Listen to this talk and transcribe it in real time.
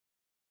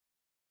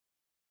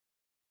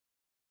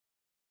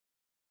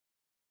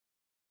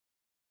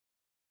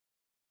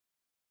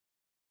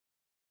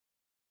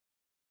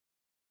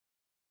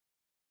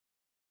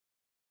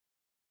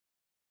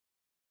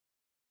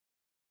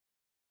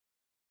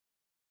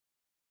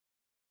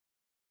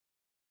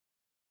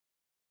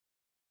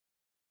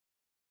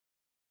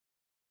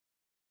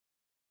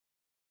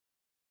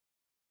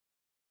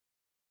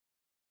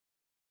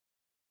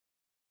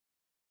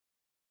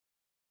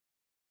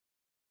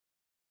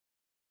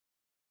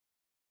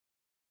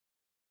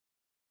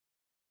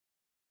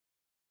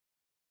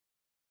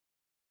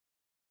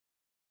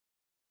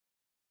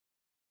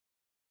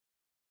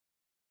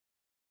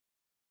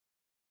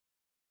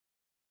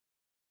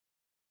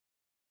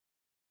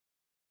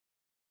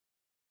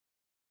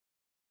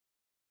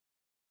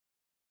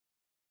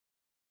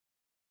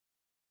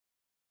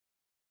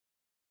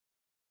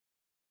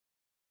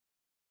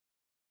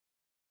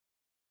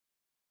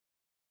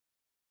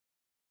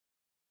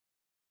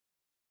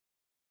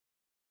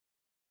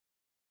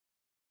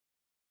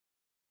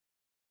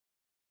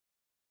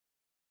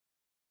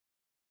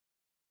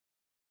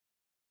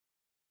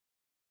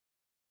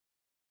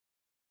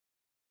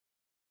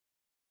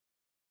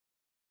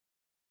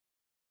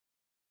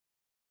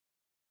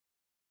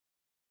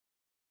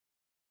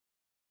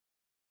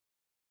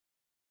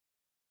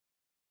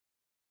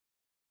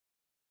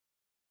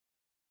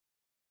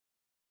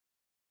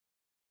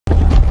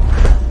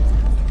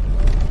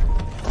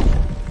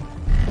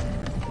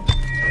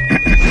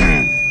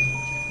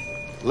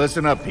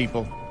Listen up,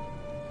 people.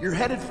 You're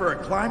headed for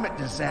a climate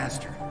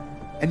disaster.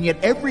 And yet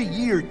every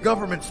year,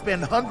 governments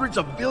spend hundreds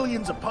of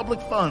billions of public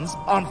funds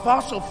on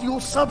fossil fuel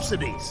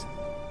subsidies.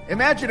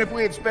 Imagine if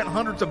we had spent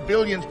hundreds of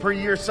billions per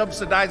year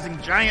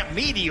subsidizing giant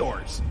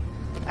meteors.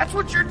 That's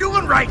what you're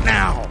doing right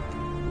now.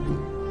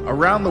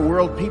 Around the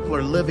world, people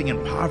are living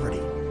in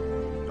poverty.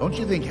 Don't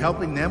you think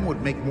helping them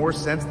would make more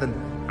sense than,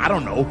 I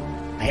don't know,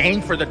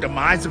 paying for the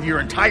demise of your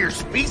entire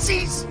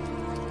species?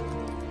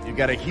 You've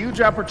got a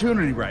huge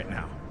opportunity right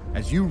now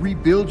as you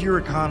rebuild your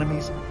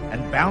economies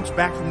and bounce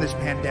back from this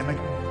pandemic.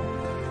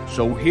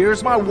 So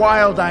here's my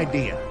wild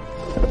idea.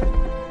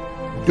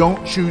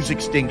 Don't choose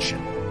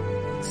extinction.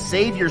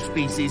 Save your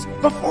species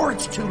before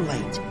it's too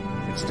late.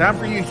 It's time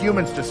for you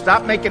humans to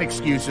stop making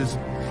excuses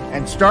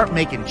and start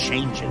making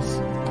changes.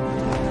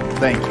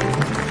 Thank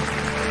you.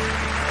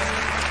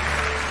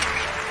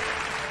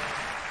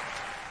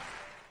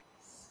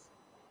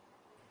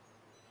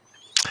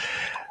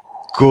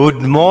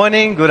 Good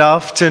morning, good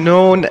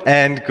afternoon,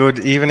 and good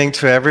evening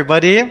to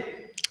everybody.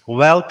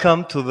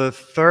 Welcome to the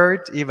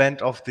third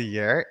event of the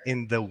year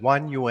in the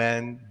One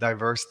UN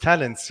Diverse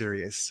Talent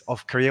series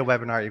of career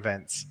webinar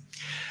events.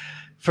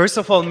 First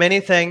of all, many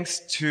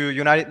thanks to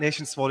United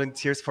Nations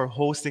volunteers for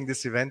hosting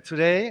this event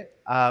today.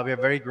 We are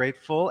very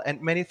grateful,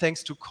 and many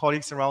thanks to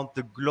colleagues around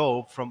the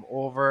globe from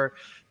over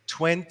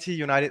 20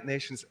 United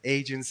Nations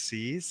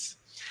agencies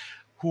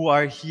who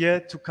are here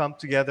to come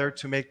together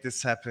to make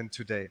this happen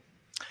today.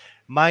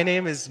 My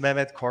name is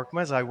Mehmet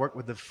Korkmaz. I work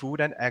with the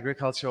Food and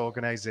Agriculture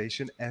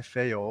Organization,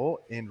 FAO,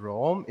 in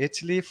Rome,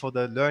 Italy, for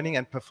the Learning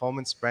and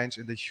Performance branch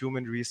in the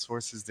Human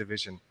Resources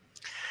Division.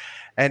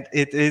 And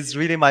it is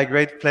really my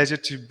great pleasure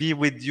to be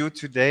with you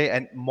today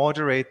and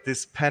moderate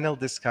this panel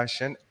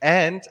discussion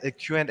and a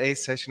Q&A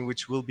session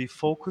which will be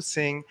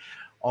focusing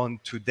on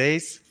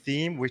today's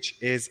theme, which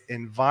is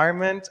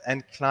environment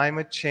and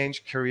climate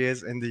change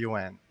careers in the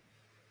UN.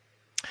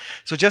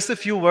 So just a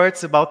few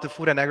words about the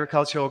Food and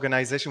Agriculture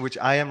Organization, which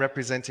I am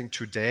representing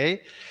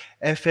today.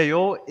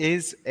 FAO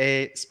is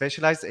a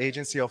specialized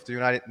agency of the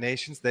United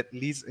Nations that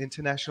leads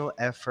international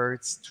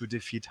efforts to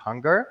defeat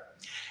hunger.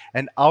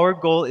 And our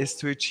goal is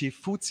to achieve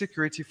food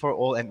security for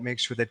all and make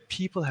sure that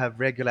people have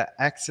regular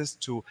access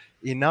to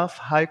enough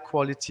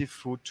high-quality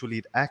food to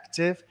lead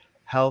active,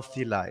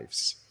 healthy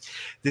lives.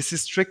 This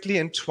is strictly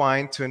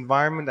entwined to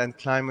environment and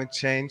climate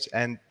change,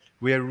 and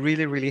we are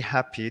really, really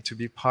happy to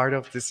be part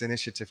of this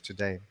initiative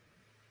today.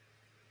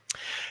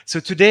 So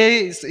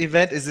today's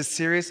event is a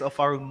series of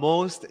our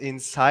most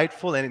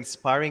insightful and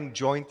inspiring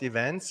joint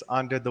events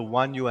under the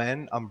One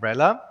UN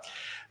umbrella,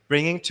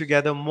 bringing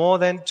together more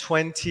than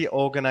 20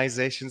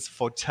 organizations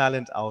for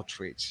talent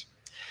outreach.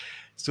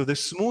 So the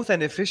smooth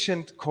and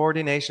efficient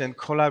coordination and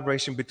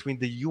collaboration between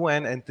the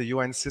UN and the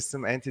UN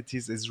system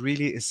entities is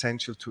really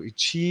essential to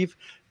achieve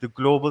the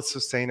global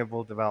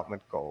sustainable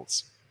development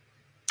goals.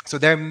 So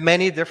there are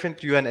many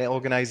different UN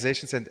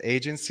organizations and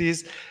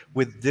agencies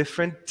with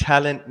different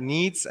talent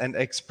needs and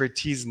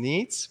expertise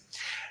needs.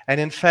 And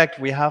in fact,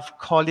 we have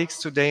colleagues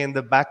today in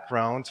the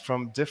background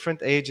from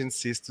different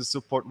agencies to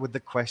support with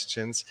the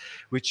questions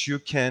which you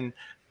can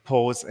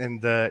pose in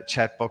the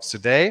chat box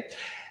today.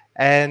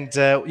 And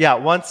yeah,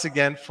 once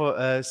again,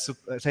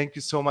 thank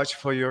you so much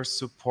for your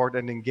support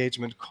and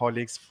engagement,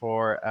 colleagues,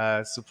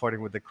 for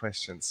supporting with the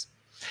questions.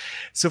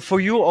 So for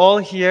you all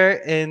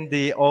here in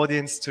the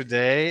audience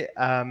today,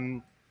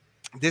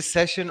 this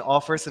session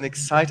offers an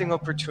exciting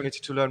opportunity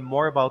to learn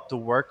more about the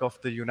work of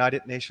the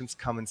United Nations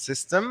Common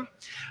System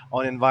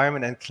on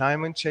Environment and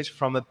Climate Change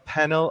from a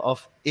panel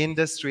of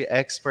industry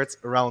experts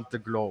around the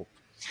globe.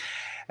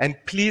 And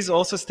please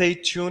also stay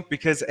tuned,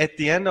 because at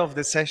the end of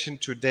the session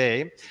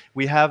today,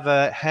 we have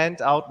a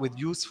handout with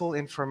useful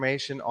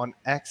information on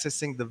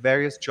accessing the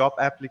various job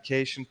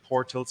application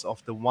portals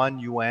of the One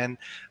UN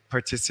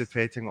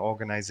participating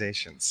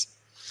organizations.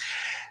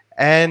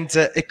 And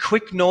a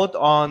quick note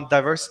on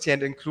diversity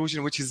and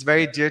inclusion, which is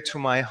very dear to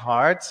my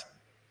heart.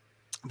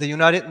 The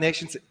United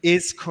Nations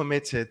is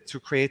committed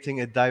to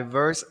creating a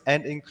diverse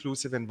and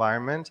inclusive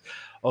environment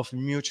of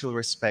mutual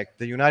respect.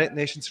 The United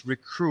Nations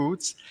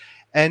recruits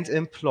and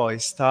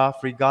employs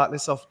staff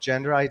regardless of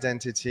gender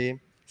identity,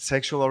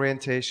 sexual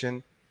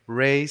orientation,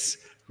 race,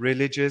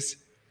 religious,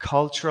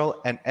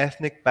 cultural, and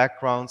ethnic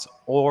backgrounds,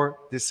 or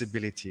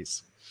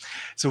disabilities.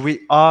 So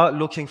we are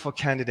looking for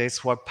candidates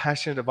who are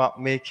passionate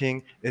about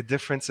making a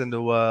difference in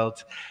the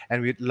world,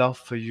 and we'd love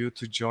for you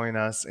to join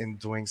us in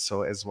doing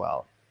so as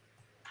well.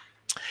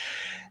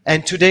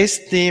 And today's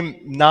theme,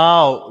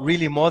 now,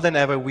 really more than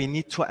ever, we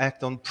need to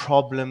act on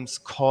problems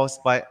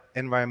caused by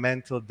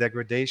environmental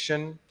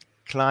degradation,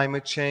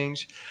 climate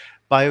change,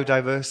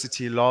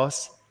 biodiversity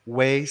loss,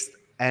 waste,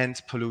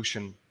 and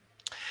pollution.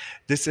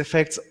 This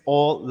affects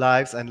all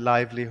lives and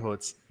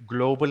livelihoods,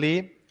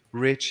 globally,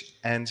 rich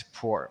and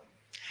poor.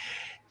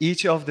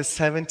 Each of the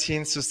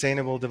 17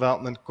 Sustainable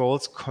Development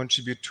Goals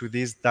contribute to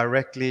these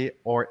directly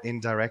or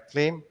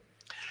indirectly.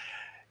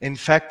 In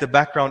fact, the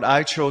background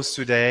I chose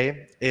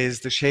today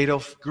is the shade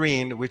of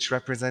green, which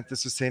represents the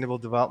Sustainable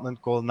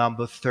Development Goal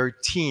number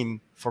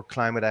 13 for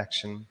climate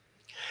action.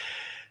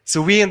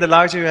 So we in the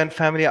larger UN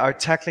family are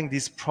tackling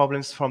these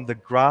problems from the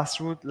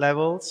grassroots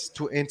levels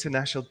to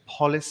international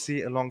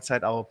policy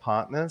alongside our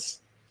partners.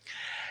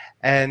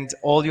 And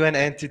all UN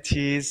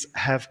entities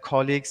have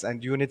colleagues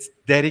and units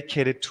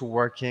dedicated to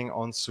working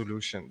on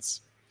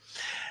solutions.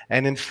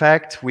 And in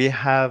fact, we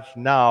have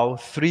now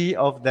 3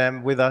 of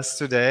them with us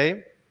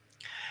today.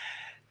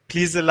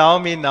 Please allow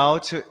me now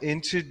to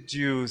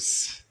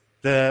introduce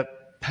the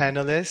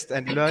panelists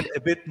and learn a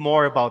bit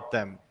more about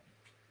them.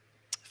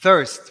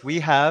 First, we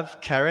have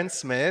Karen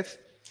Smith.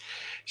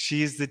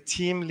 She is the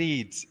team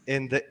lead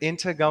in the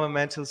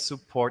Intergovernmental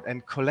Support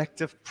and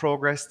Collective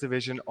Progress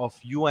Division of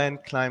UN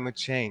Climate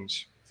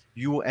Change,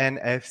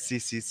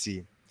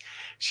 UNFCCC.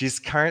 She's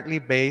currently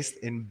based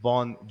in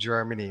Bonn,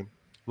 Germany.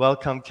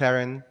 Welcome,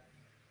 Karen.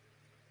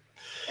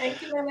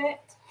 Thank you, Mehmet.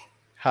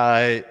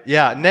 Hi.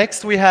 Yeah,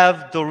 next we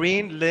have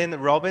Doreen Lynn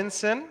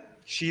Robinson.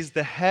 She's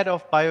the head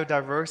of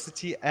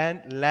biodiversity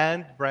and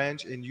land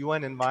branch in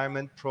UN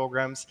Environment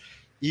Program's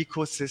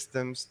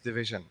Ecosystems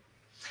Division.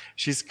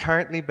 She's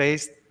currently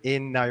based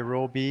in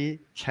Nairobi,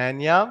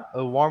 Kenya.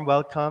 A warm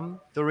welcome,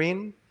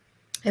 Doreen.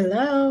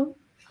 Hello.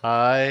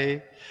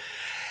 Hi.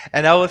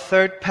 And our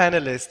third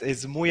panelist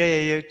is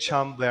Muyeye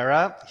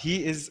Chambera.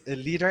 He is a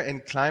leader in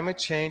climate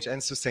change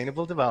and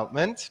sustainable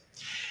development.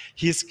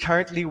 He's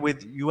currently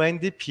with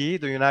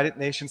UNDP, the United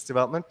Nations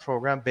Development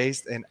Program,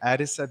 based in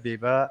Addis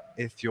Ababa,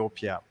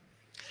 Ethiopia.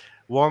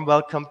 Warm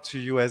welcome to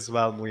you as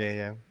well,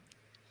 Muyeye.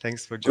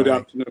 Thanks for joining.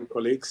 Good afternoon,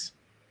 colleagues.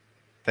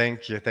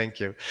 Thank you, thank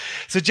you.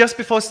 So just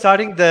before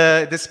starting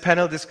this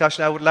panel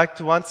discussion, I would like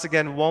to once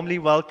again warmly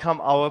welcome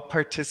our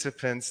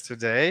participants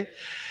today.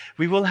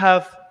 We will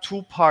have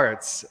 2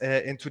 parts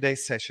in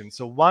today's session.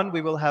 So one,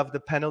 we will have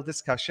the panel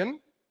discussion,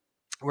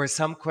 where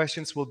some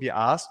questions will be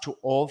asked to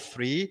all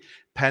 3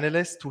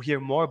 panelists to hear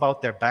more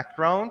about their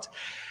background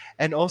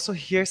and also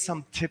hear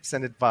some tips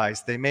and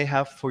advice they may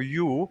have for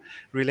you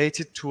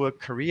related to a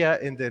career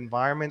in the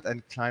environment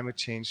and climate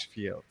change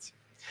field.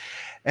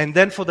 And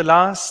then for the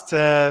last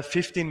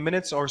 15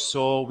 minutes or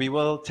so, we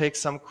will take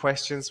some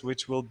questions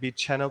which will be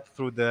channeled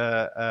through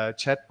the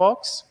chat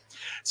box.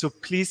 So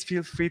please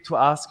feel free to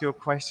ask your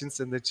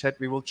questions in the chat.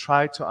 We will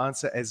try to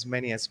answer as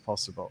many as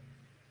possible.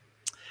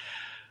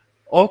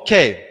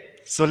 Okay,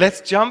 so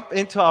let's jump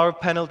into our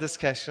panel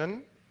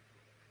discussion.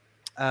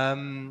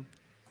 So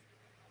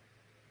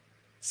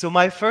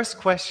my first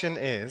question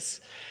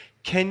is,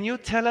 can you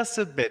tell us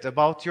a bit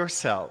about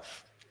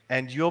yourself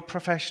and your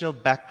professional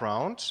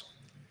background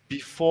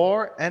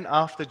before and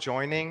after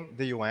joining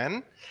the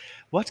UN?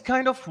 What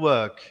kind of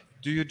work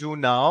do you do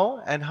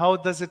now, and how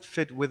does it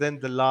fit within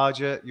the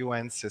larger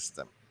UN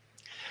system?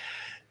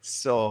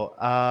 So,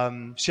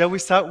 shall we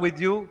start with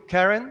you,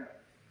 Karen?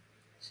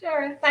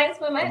 Sure. Thanks,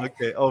 Mehmet.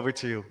 Okay, over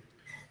to you.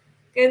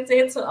 Good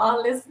day to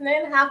all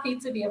listening. Happy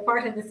to be a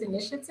part of this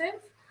initiative.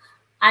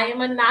 I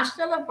am a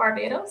national of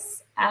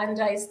Barbados,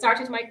 and I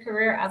started my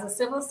career as a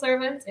civil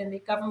servant in the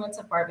government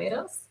of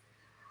Barbados.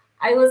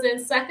 I was in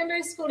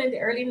secondary school in the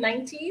early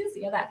 90s,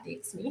 yeah, that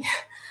dates me,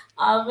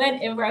 when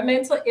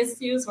environmental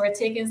issues were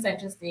taking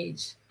center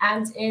stage.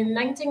 And in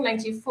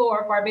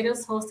 1994,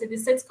 Barbados hosted the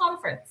SIDS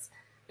conference,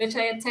 which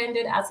I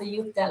attended as a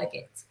youth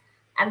delegate.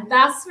 And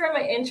that's where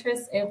my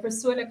interest in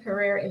pursuing a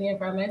career in the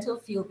environmental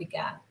field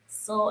began.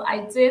 So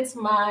I did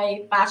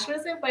my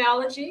bachelor's in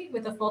biology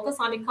with a focus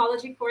on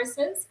ecology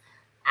courses,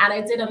 and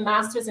I did a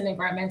master's in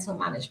environmental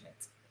management.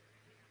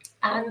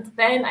 And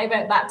then I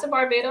went back to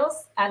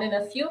Barbados, and in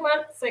a few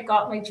months, I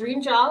got my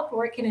dream job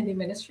working in the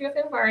Ministry of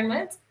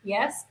Environment.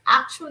 Yes,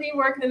 actually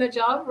working in a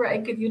job where I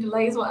could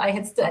utilize what I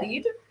had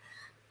studied.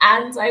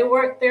 And I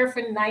worked there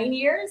for 9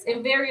 years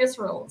in various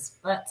roles,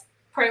 but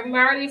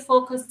primarily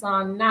focused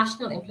on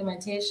national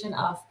implementation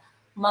of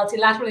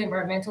multilateral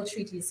environmental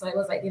treaties. So I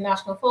was like the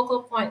national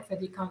focal point for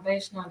the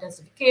Convention on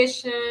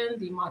Desertification,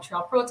 the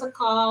Montreal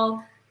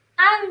Protocol,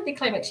 and the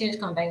Climate Change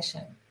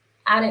Convention.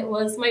 And it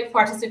was my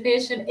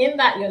participation in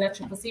that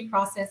UNFCCC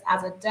process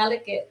as a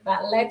delegate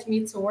that led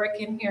me to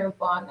working here in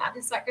Bonn at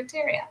the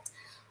Secretariat.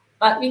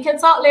 But we can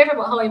talk later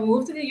about how I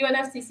moved to the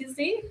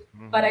UNFCCC.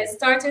 But I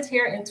started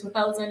here in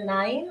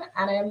 2009,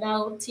 and I am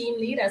now team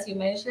lead, as you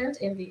mentioned,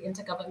 in the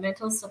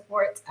Intergovernmental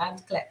Support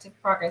and Collective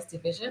Progress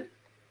Division.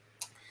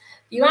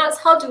 You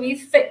asked, how do we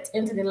fit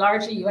into the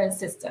larger UN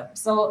system?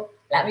 So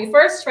let me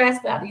first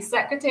stress that the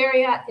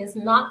Secretariat is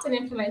not an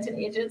implementing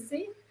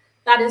agency.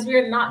 That is,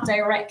 we're not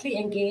directly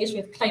engaged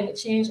with climate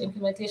change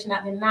implementation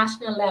at the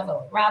national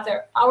level.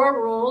 Rather,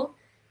 our role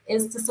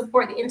is to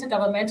support the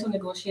intergovernmental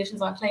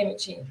negotiations on climate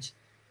change.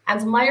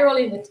 And my role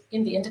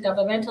in the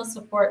Intergovernmental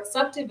Support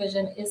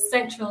Subdivision is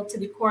central to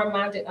the core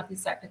mandate of the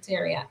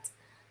Secretariat.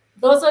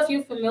 Those of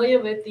you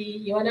familiar with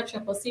the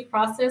UNFCCC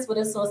process would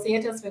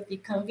associate us with the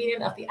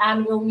convening of the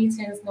annual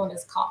meetings known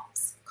as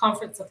COPs,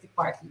 Conference of the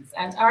Parties.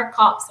 And our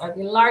COPs are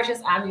the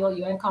largest annual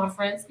UN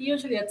conference,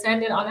 usually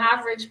attended on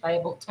average by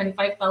about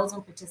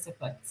 25,000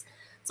 participants.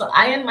 So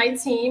I and my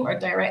team are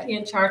directly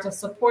in charge of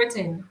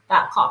supporting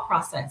that COP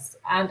process.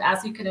 And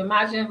as you can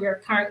imagine, we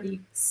are currently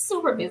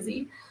super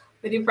busy.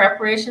 with the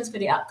preparations for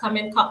the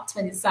upcoming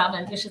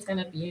COP27, which is going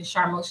to be in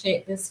Sharm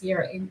el-Sheikh this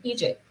year in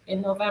Egypt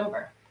in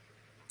November.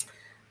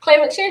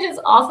 Climate change is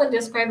often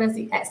described as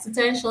the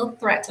existential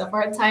threat of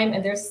our time,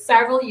 and there's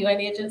several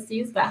UN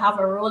agencies that have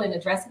a role in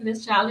addressing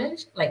this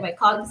challenge, like my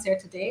colleagues here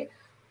today.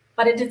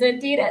 But it is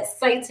indeed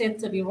exciting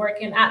to be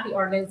working at the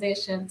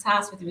organization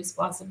tasked with the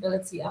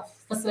responsibility of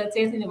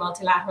facilitating the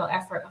multilateral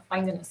effort of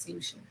finding a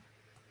solution.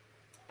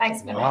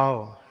 Thanks, Mehmet.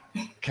 Wow.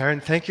 Karen,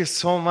 thank you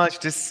so much.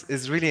 This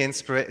is really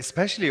inspiring,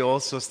 especially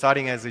also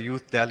starting as a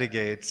youth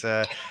delegate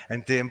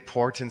and the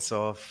importance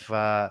of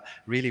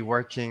really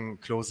working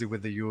closely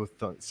with the youth.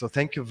 So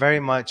thank you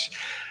very much.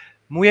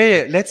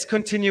 Muyeye, let's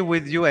continue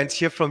with you and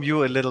hear from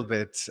you a little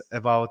bit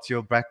about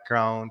your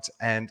background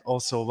and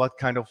also what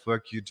kind of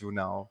work you do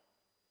now.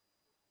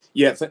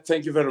 Yeah,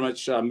 thank you very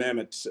much,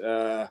 Mehmet.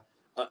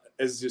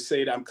 As you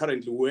said, I'm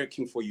currently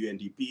working for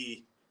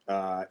UNDP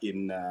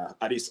in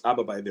Addis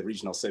Ababa, the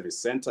Regional Service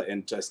Center,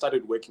 and I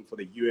started working for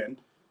the UN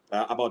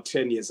about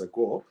 10 years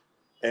ago.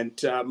 And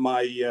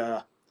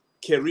my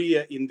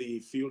career in the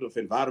field of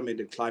environment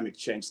and climate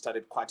change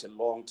started quite a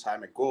long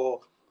time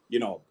ago. You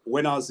know,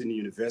 when I was in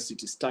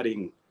university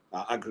studying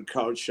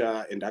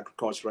agriculture and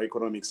agricultural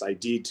economics, I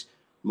did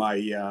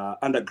my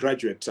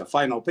undergraduate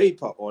final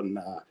paper on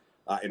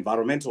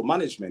environmental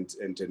management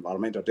and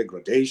environmental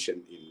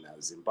degradation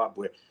in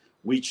Zimbabwe,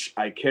 which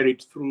I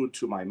carried through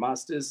to my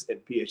master's and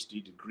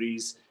PhD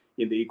degrees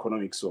in the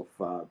economics of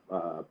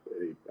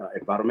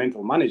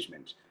environmental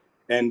management.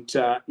 And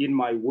in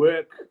my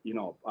work, you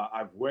know,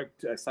 I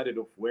started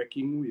off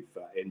working with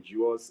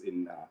NGOs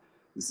in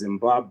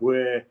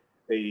Zimbabwe,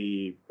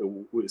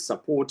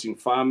 supporting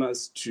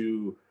farmers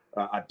to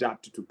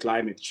adapt to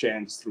climate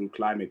change through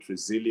climate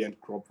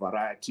resilient crop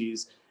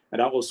varieties.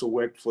 And I also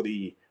worked for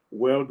the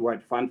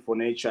Worldwide Fund for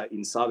Nature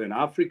in Southern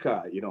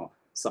Africa, you know,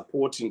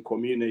 supporting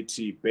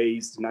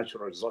community-based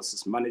natural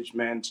resources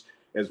management,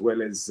 as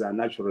well as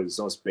natural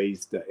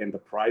resource-based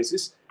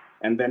enterprises.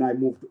 And then I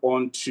moved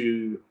on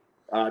to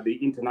the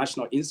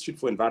International Institute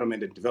for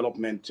Environment and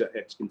Development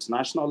at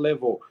international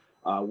level,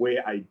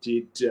 where I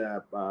did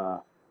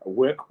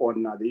work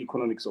on the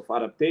economics of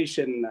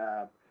adaptation,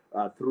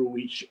 through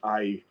which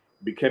I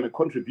became a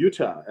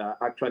contributor,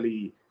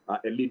 actually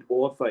a lead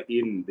author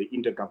in the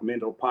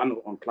Intergovernmental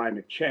Panel on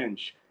Climate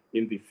Change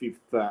in the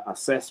fifth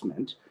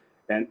assessment,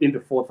 and in the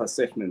fourth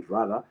assessment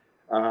rather.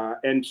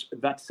 And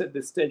that set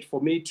the stage for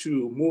me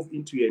to move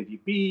into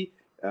UNDP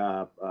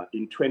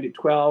in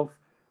 2012,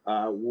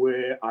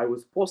 where I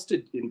was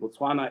posted in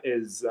Botswana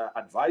as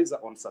advisor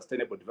on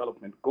sustainable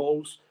development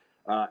goals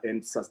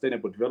and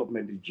sustainable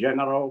development in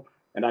general.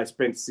 And I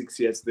spent 6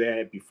 years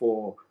there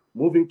before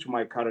moving to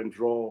my current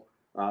role,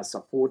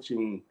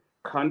 supporting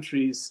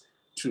countries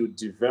to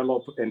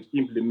develop and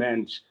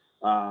implement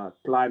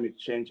climate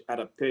change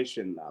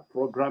adaptation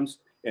programs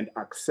and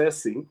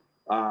accessing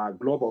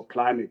global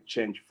climate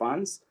change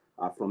funds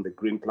from the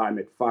Green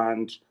Climate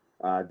Fund,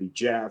 the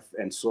GEF,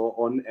 and so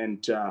on,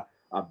 and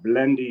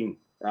blending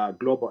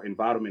global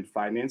environment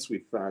finance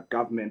with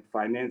government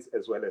finance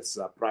as well as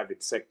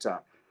private sector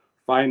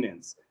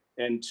finance.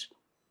 And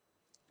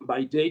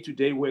my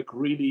day-to-day work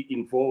really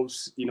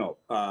involves, you know,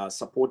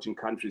 supporting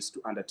countries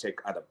to undertake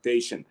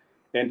adaptation.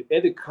 And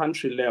at the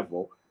country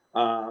level,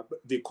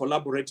 the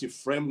collaborative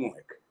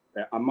framework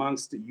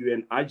amongst the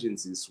UN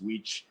agencies,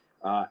 which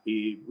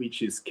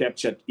is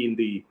captured in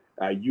the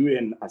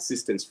UN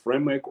Assistance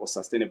Framework or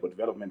Sustainable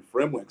Development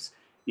Frameworks,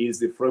 is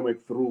the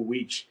framework through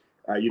which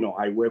you know,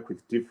 I work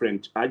with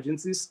different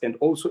agencies, and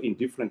also in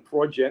different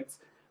projects.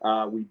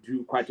 We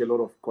do quite a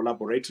lot of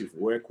collaborative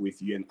work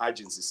with UN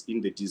agencies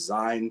in the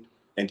design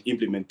and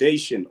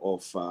implementation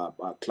of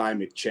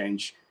climate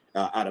change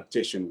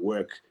adaptation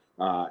work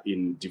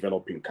in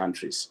developing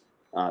countries.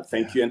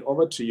 Thank you, and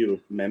over to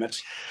you,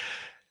 Mehmet.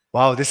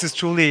 Wow, this is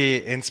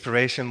truly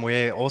inspiration.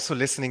 We're also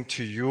listening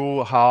to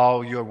you,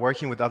 how you're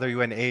working with other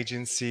UN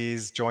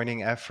agencies,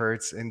 joining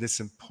efforts in this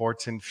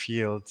important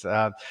field.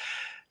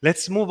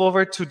 Let's move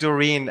over to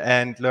Doreen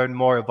and learn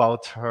more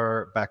about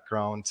her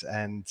background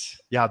and,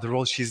 yeah, the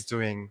role she's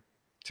doing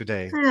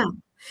today. Yeah.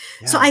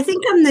 So I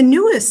think I'm the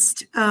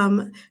newest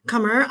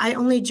comer. I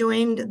only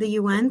joined the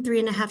UN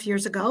 3.5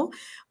 years ago.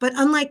 But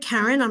unlike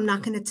Karen, I'm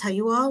not going to tell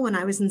you all when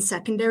I was in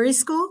secondary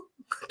school,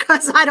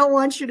 because I don't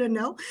want you to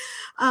know.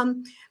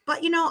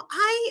 But, you know,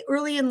 I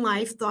early in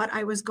life thought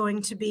I was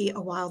going to be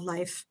a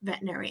wildlife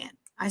veterinarian.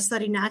 I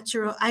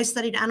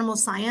studied animal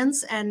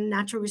science and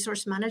natural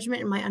resource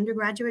management in my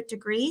undergraduate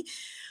degree.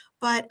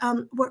 But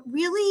what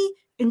really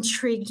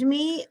intrigued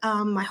me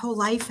my whole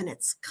life, and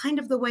it's kind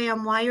of the way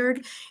I'm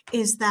wired,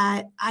 is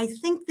that I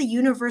think the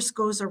universe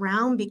goes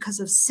around because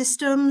of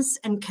systems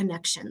and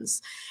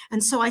connections.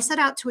 And so I set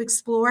out to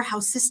explore how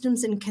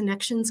systems and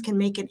connections can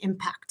make an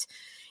impact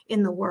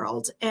in the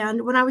world.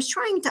 And when I was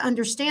trying to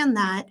understand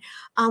that,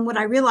 what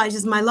I realized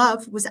is my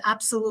love was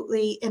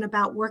absolutely in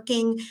about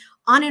working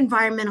on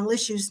environmental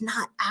issues,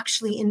 not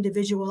actually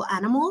individual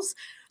animals.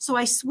 So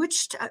I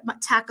switched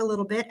tack a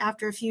little bit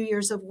after a few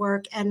years of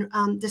work and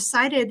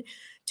decided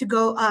to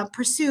go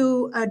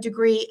pursue a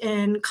degree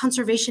in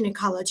conservation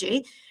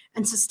ecology.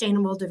 and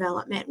sustainable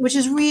development, which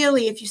is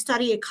really, if you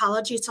study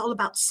ecology, it's all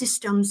about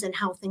systems and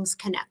how things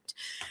connect.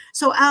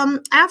 So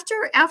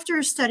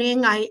after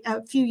studying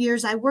a few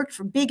years, I worked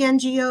for big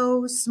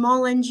NGOs,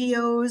 small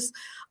NGOs,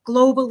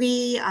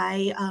 globally.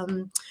 I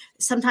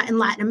sometime in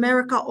Latin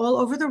America, all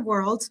over the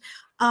world,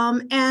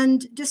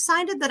 and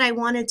decided that I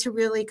wanted to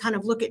really kind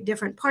of look at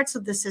different parts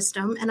of the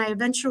system. And I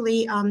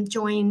eventually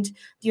joined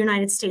the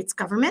United States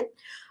government,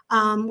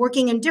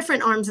 working in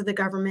different arms of the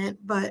government,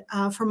 but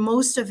for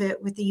most of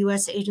it with the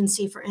U.S.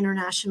 Agency for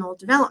International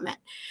Development.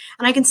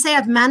 And I can say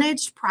I've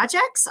managed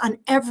projects on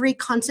every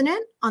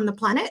continent on the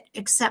planet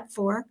except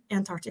for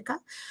Antarctica,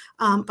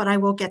 but I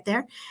will get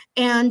there.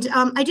 And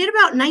I did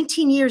about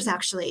 19 years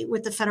actually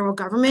with the federal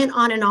government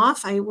on and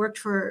off. I worked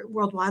for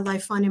World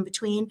Wildlife Fund in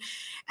between.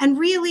 And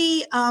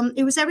really,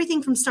 it was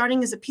everything from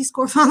starting as a Peace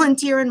Corps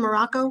volunteer in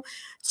Morocco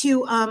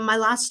to my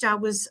last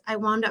job was I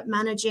wound up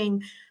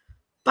managing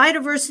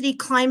biodiversity,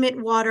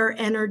 climate, water,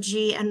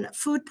 energy, and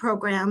food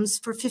programs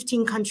for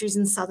 15 countries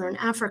in Southern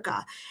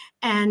Africa.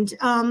 And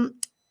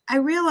I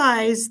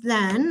realized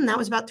then, that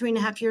was about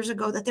 3.5 years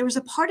ago, that there was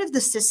a part of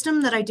the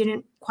system that I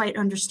didn't quite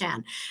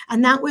understand.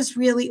 And that was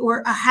really,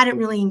 or I hadn't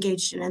really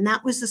engaged in, and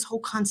that was this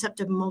whole concept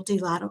of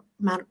multilateralism.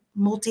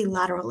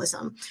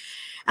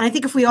 And I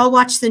think if we all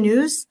watch the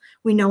news,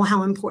 we know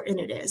how important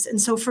it is. And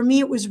so for me,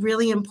 it was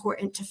really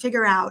important to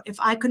figure out if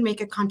I could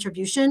make a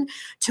contribution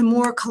to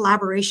more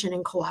collaboration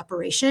and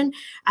cooperation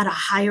at a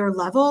higher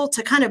level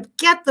to kind of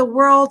get the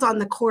world on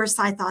the course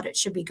I thought it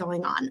should be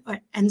going on.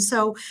 And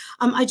so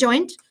I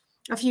joined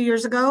a few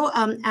years ago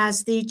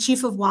as the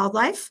chief of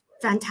wildlife,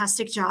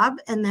 fantastic job.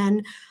 And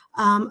then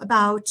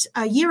about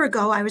a year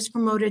ago, I was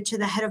promoted to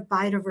the head of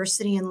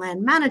biodiversity and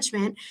land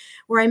management,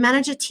 where I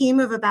manage a team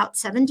of about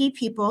 70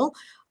 people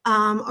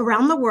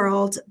around the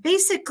world,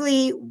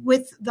 basically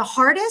with the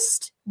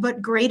hardest but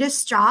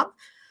greatest job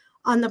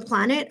on the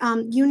planet.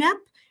 UNEP,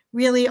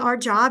 really our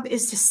job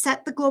is to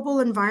set the global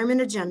environment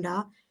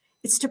agenda.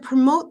 It's to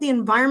promote the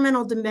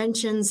environmental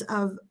dimensions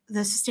of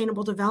the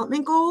Sustainable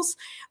Development Goals.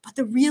 But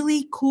the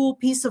really cool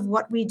piece of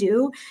what we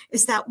do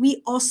is that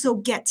we also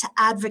get to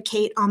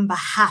advocate on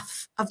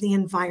behalf of the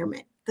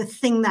environment, the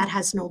thing that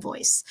has no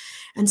voice.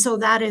 And so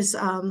that is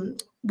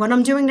what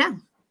I'm doing now.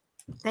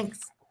 Thanks.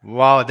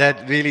 Wow,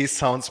 that really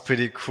sounds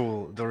pretty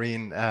cool,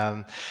 Doreen,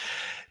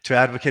 to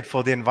advocate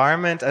for the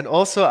environment. And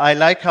also, I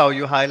like how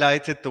you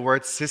highlighted the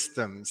word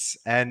systems.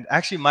 And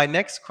actually, my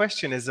next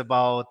question is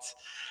about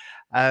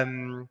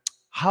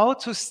how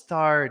to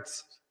start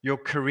your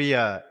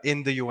career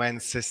in the UN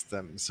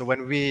system. So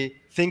when we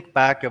think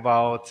back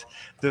about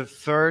the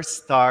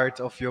first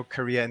start of your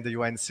career in the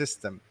UN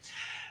system,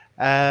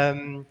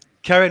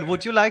 Karen,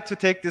 would you like to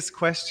take this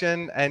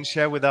question and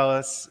share with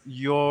us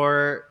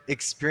your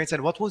experience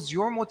and what was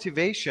your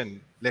motivation,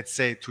 let's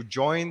say, to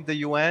join the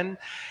UN,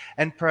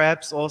 and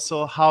perhaps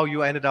also how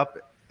you ended up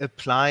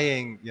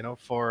applying,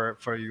 for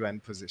a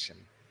UN position?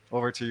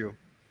 Over to you.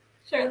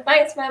 Sure,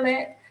 thanks,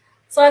 Mehmet.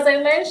 So as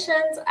I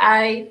mentioned,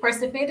 I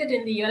participated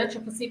in the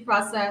UNFCCC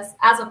process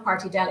as a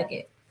party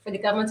delegate for the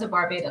government of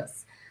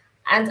Barbados.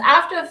 And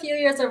after a few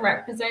years of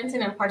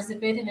representing and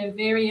participating in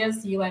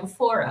various UN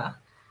fora,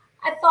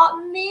 I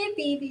thought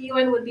maybe the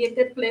UN would be a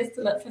good place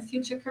to look for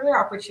future career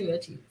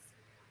opportunities.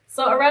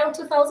 So around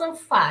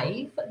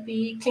 2005,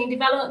 the Clean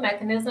Development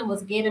Mechanism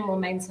was gaining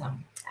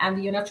momentum, and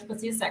the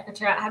UNFCCC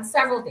Secretariat had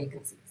several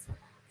vacancies.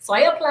 So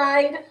I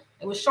applied,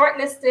 it was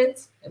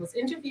shortlisted, it was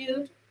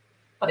interviewed,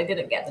 but I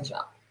didn't get the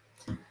job.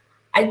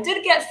 I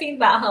did get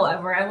feedback,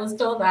 however. I was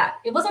told that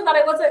it wasn't that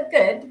I wasn't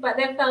good, but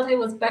they felt I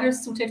was better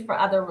suited for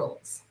other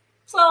roles.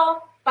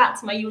 So back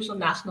to my usual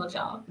national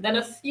job. Then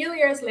a few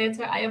years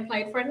later, I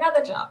applied for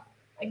another job,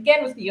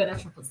 again with the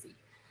UNFCCC.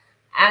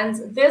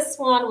 And this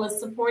one was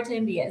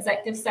supporting the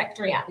executive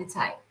secretary at the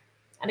time.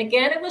 And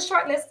again, it was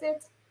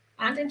shortlisted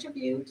and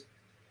interviewed,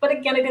 but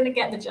again, I didn't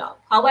get the job.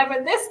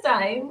 However, this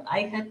time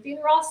I had been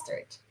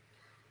rostered.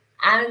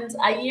 And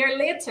a year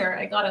later,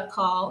 I got a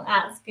call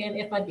asking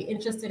if I'd be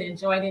interested in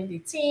joining the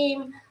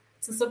team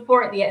to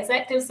support the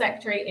executive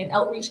secretary in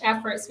outreach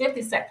efforts with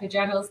the Secretary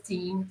General's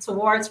team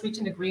towards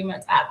reaching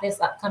agreement at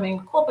this upcoming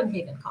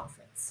Copenhagen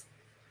conference.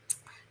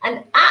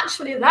 And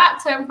actually,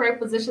 that temporary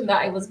position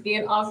that I was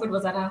being offered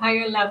was at a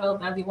higher level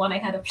than the one I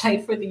had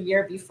applied for the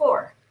year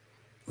before.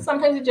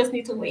 Sometimes you just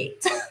need to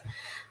wait.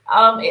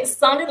 It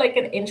sounded like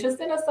an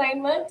interesting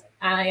assignment,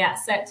 and I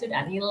accepted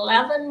an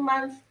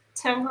 11-month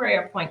temporary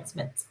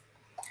appointment.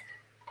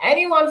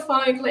 Anyone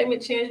following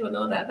climate change will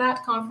know that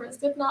that conference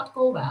did not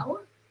go well,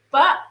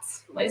 but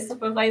my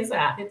supervisor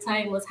at the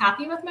time was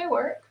happy with my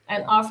work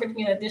and offered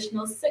me an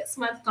additional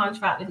 6-month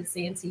contract with the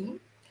same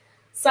team.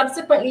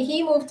 Subsequently,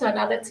 he moved to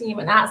another team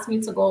and asked me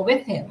to go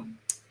with him.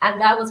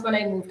 And that was when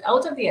I moved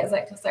out of the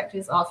Executive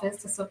Secretary's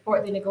office to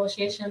support the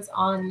negotiations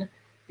on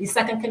the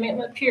second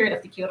commitment period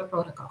of the Kyoto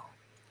Protocol.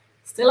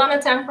 Still on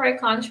a temporary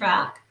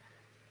contract,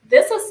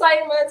 this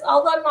assignment,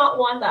 although not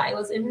one that I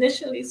was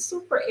initially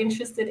super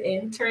interested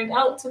in, turned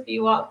out to be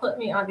what put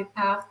me on the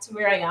path to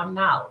where I am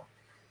now.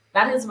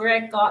 That is where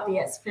I got the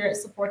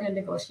experience supporting a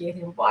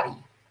negotiating body.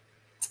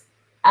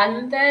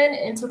 And then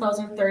in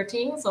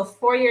 2013, so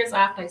 4 years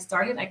after I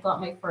started, I got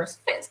my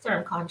first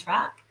fixed-term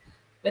contract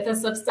with a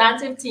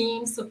substantive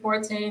team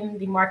supporting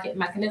the market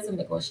mechanism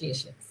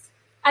negotiations.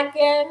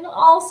 Again,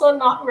 also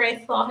not where I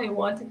thought I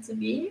wanted to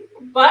be,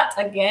 but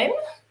again,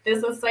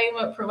 this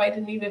assignment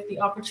provided me with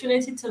the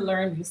opportunity to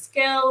learn new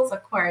skills,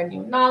 acquire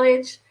new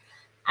knowledge.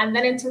 And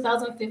then in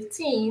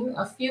 2015,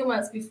 a few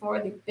months before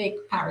the big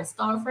Paris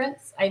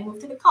conference, I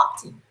moved to the COP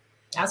team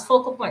as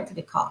focal point to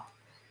the COP.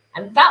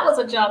 And that was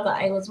a job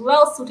that I was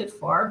well suited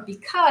for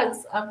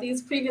because of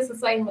these previous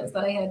assignments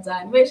that I had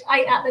done, which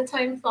I at the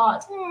time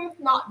thought,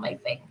 not my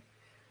thing.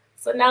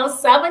 So now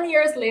 7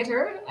 years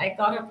later, I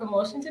got a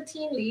promotion to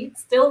team lead,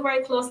 still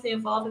very closely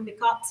involved in the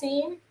COP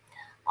team,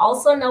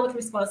 also now with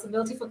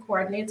responsibility for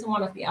coordinating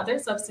one of the other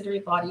subsidiary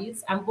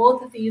bodies. And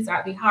both of these are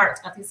at the heart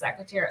of the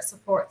Secretariat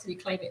support to the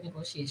climate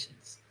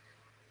negotiations.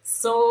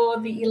 So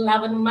the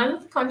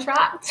 11-month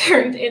contract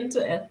turned into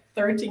a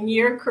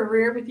 13-year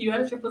career with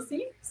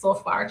UNFCCC. So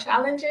far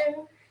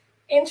challenging,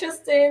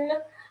 interesting,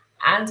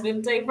 and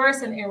with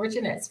diverse and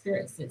enriching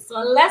experiences.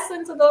 So a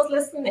lesson to those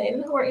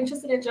listening who are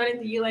interested in joining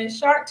the UN,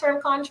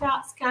 short-term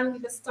contracts can be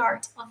the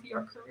start of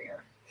your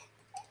career.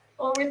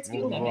 Over to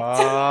you, Mehmet.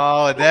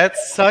 Wow,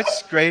 that's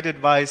such great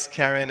advice,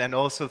 Karen. And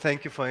also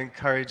thank you for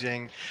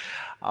encouraging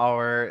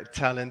our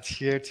talent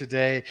here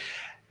today.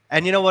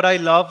 And you know what I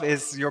love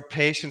is your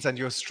patience and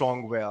your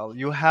strong will.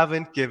 You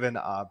haven't given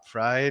up,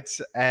 right?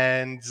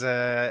 And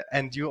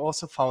you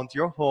also found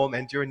your home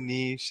and your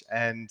niche,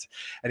 and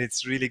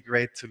it's really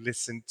great to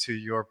listen to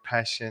your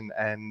passion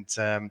and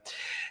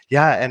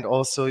and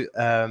also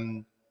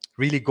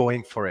really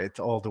going for it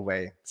all the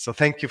way. So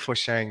thank you for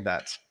sharing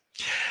that.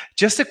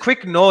 Just a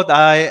quick note,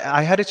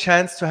 I had a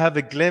chance to have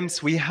a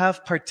glimpse. We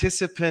have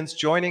participants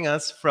joining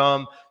us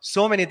from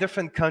so many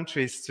different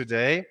countries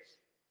today.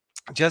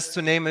 Just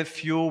to name a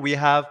few, we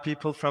have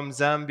people from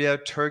Zambia,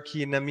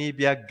 Turkey,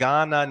 Namibia,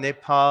 Ghana,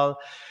 Nepal,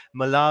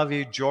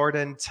 Malawi,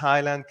 Jordan,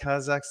 Thailand,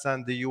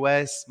 Kazakhstan, the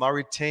US,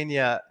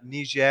 Mauritania,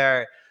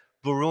 Niger,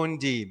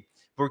 Burundi,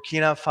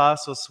 Burkina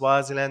Faso,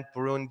 Swaziland,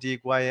 Burundi,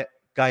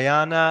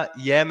 Guyana,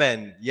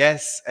 Yemen,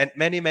 yes, and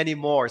many, many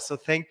more. So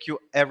thank you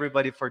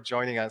everybody for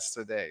joining us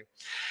today.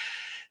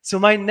 So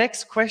my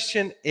next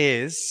question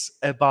is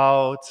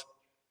about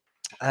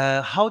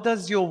how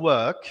does your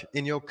work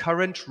in your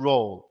current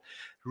role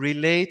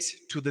relate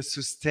to the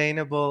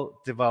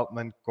Sustainable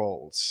Development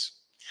Goals?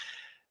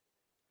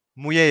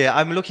 Muyeye,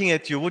 I'm looking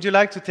at you. Would you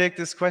like to take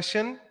this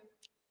question?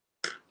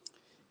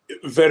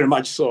 Very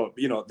much so.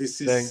 You know, this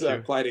is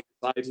quite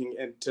exciting,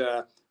 and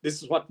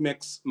this is what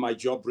makes my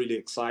job really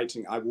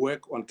exciting. I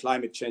work on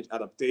climate change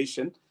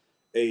adaptation,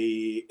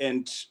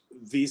 and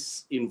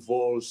this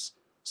involves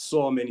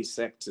so many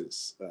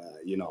sectors.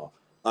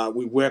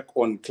 We work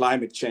on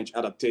climate change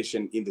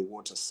adaptation in the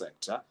water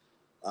sector.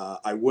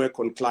 I work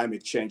on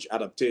climate change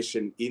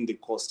adaptation in the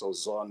coastal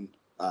zone,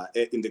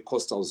 in the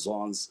coastal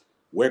zones,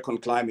 work on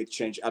climate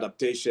change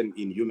adaptation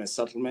in human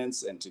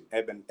settlements and in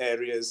urban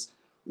areas,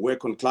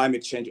 work on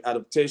climate change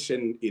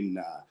adaptation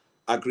in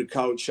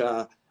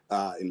agriculture,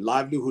 in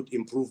livelihood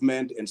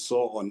improvement, and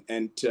so on.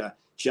 And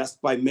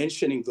just by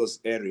mentioning those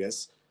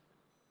areas,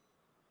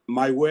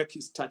 my work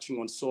is touching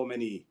on so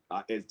many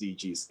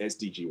SDGs,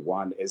 SDG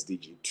 1,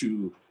 SDG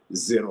 2,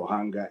 Zero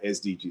Hunger,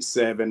 SDG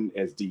 7,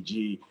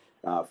 SDG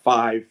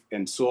 5,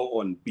 and so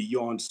on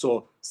beyond.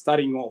 So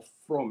starting off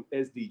from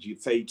SDG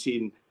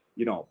 13,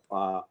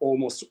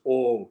 almost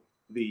all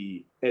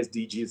the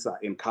SDGs are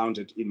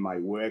encountered in my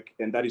work.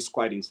 And that is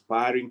quite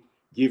inspiring,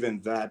 given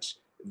that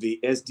the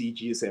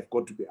SDGs have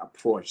got to be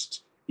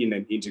approached in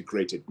an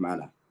integrated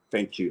manner.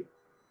 Thank you.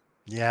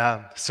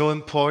 Yeah, so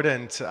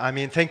important. I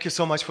mean, thank you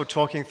so much for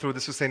talking through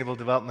the Sustainable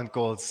Development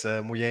Goals,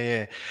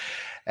 Muyeye.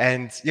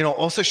 And,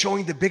 also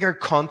showing the bigger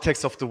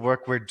context of the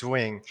work we're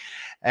doing.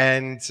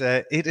 And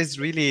it is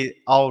really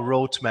our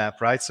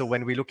roadmap, right? So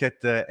when we look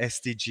at the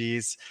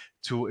SDGs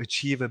to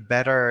achieve a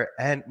better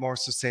and more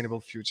sustainable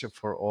future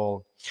for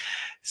all.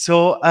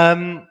 So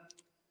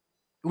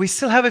we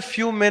still have a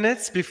few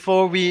minutes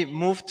before we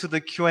move to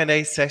the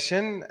Q&A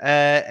session.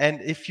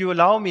 And if you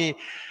allow me,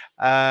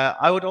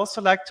 I would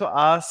also like to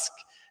ask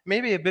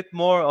maybe a bit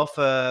more of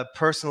a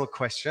personal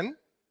question.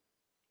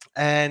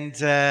 And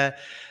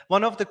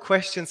one of the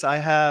questions I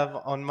have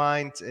on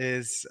mind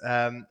is,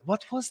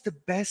 what was the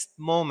best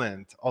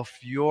moment of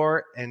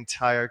your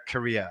entire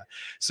career?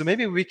 So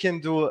maybe we can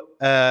do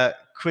a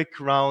quick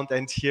round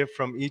and hear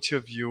from each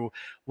of you.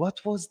 What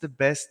was the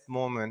best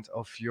moment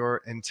of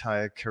your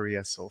entire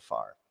career so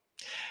far?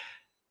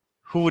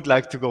 Who would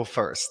like to go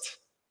first?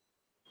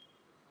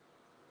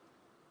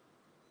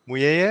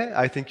 Muyeye,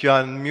 I think you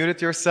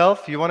unmuted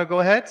yourself. You want to go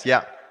ahead?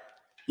 Yeah.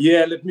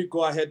 Yeah, let me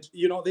go ahead.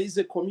 There is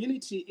a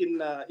community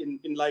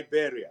in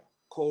Liberia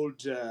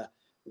called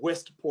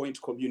West Point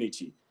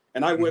Community.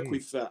 And I work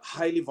with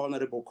highly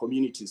vulnerable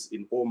communities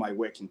in all my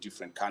work in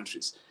different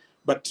countries.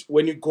 But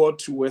when you go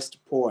to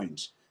West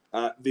Point,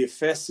 they're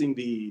facing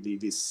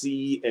the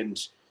sea, and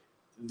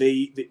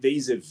there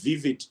is a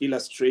vivid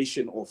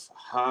illustration of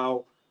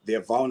how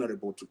they're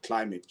vulnerable to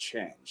climate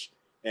change.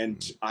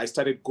 And I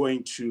started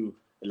going to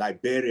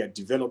Liberia,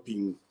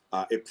 developing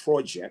a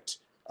project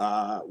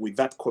with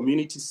that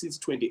community since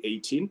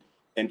 2018.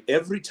 And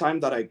every time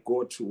that I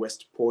go to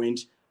West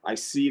Point, I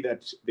see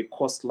that the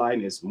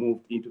coastline has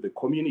moved into the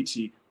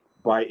community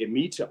by a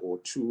meter or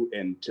two,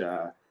 and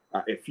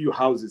a few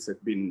houses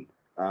have been,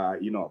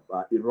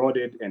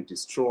 eroded and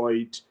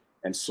destroyed,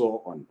 and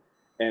so on.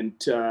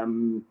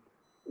 And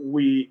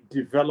we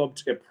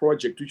developed a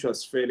project which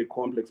was fairly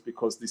complex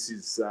because this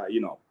is,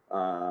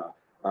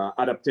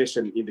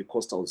 adaptation in the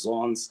coastal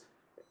zones.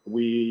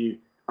 We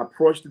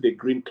approached the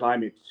Green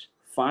Climate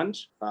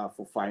Fund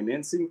for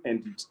financing,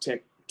 and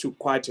it took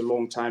quite a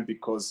long time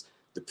because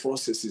the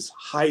process is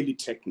highly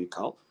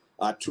technical.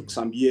 Took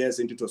some years,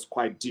 and it was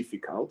quite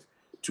difficult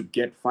to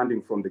get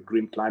funding from the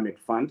Green Climate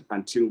Fund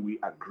until we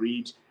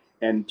agreed.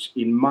 And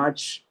in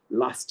March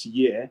last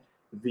year,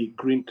 the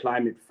Green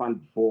Climate Fund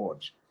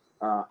board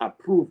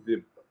approved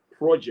the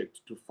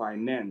project to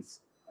finance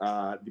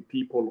the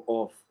people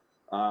of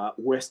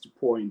West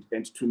Point.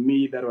 And to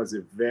me, that was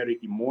a very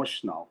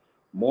emotional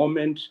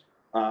moment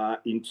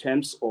in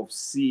terms of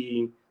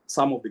seeing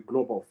some of the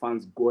global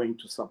funds going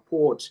to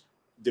support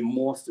the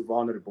most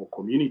vulnerable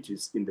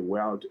communities in the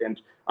world.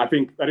 And I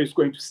think that is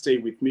going to stay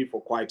with me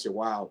for quite a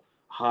while,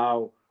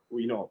 how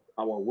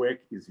our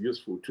work is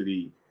useful to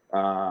the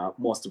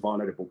most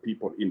vulnerable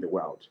people in the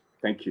world.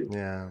 Thank you.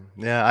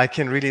 Yeah, I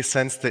can really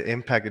sense the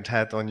impact it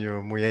had on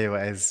you, Muyeo,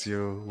 as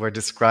you were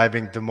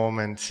describing the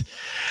moment.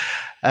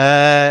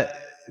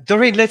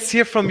 Doreen, let's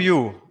hear from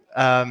you.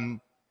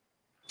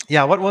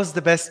 What was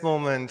the best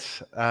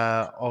moment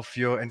of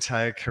your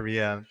entire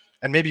career?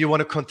 And maybe you want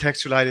to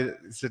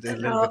contextualize it a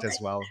little bit as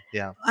well.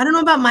 Yeah. I don't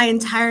know about my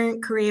entire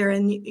career,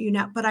 and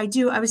but I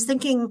do. I was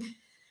thinking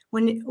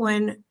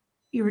when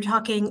you were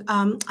talking,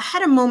 I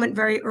had a moment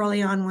very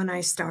early on when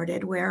I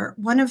started where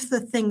one of the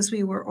things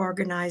we were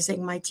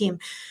organizing, my team,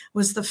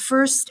 was the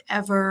first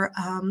ever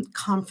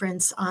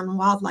conference on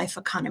wildlife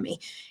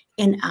economy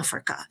in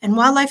Africa. And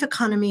wildlife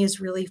economy is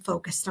really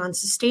focused on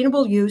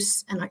sustainable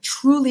use, and a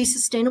truly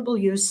sustainable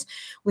use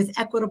with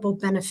equitable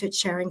benefit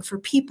sharing for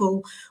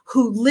people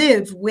who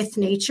live with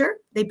nature.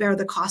 They bear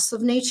the costs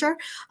of nature,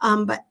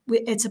 but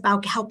it's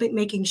about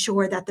making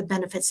sure that the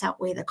benefits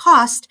outweigh the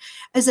cost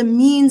as a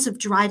means of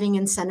driving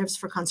incentives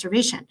for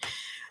conservation.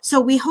 So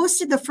we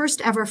hosted the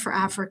first ever for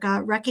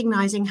Africa,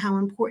 recognizing how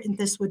important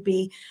this would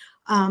be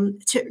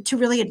to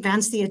really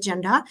advance the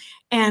agenda.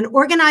 And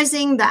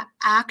organizing the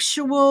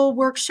actual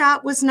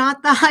workshop was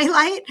not the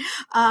highlight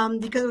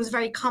because it was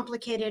very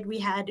complicated. We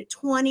had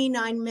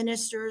 29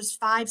 ministers,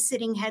 5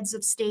 sitting heads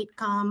of state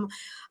come.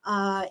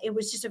 It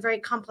was just a very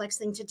complex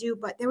thing to do.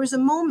 But there was a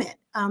moment.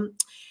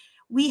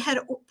 We had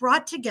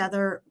brought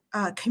together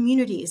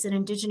communities and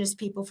indigenous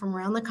people from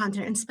around the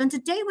continent and spent a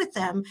day with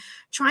them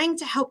trying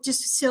to help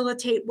just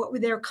facilitate what were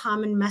their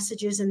common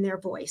messages and their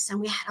voice. And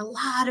we had a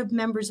lot of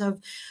members of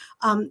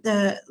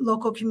the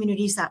local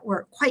communities that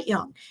were quite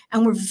young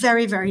and were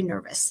very, very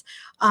nervous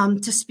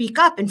to speak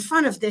up in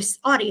front of this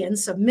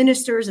audience of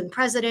ministers and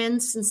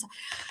presidents.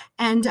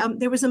 And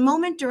there was a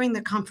moment during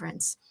the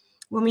conference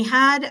when we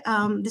had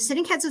the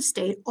sitting heads of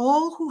state,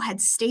 all who had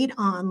stayed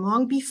on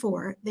long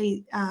before,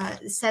 they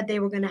said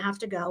they were going to have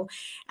to go.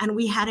 And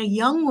we had a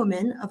young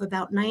woman of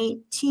about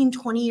 19,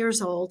 20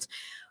 years old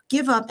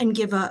give up and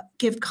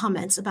give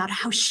comments about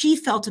how she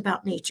felt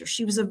about nature.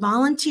 She was a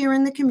volunteer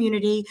in the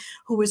community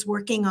who was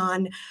working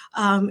on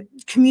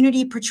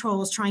community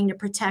patrols trying to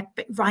protect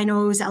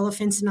rhinos,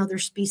 elephants, and other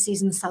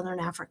species in Southern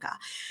Africa.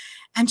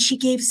 And she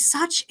gave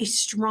such a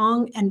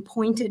strong and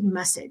pointed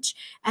message,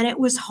 and it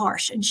was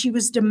harsh. And she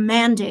was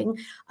demanding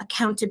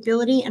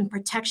accountability and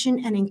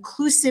protection and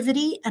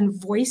inclusivity and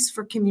voice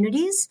for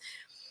communities.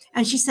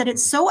 And she said it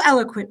so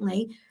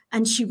eloquently,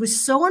 and she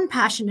was so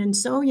impassioned and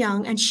so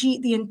young. And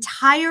the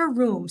entire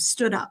room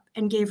stood up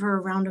and gave her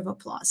a round of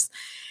applause.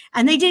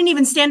 And they didn't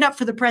even stand up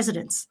for the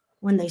presidents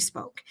when they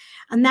spoke.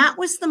 And that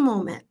was the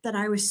moment that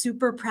I was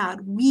super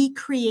proud. We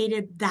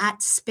created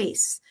that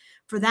space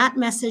for that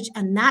message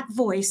and that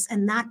voice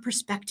and that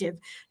perspective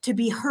to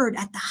be heard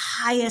at the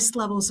highest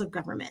levels of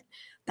government.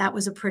 That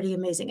was a pretty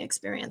amazing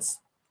experience.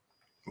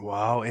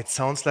 Wow, it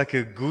sounds like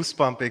a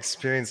goosebump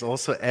experience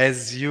also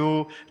as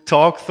you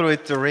talk through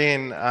it,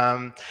 Doreen.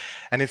 And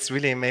it's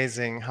really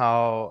amazing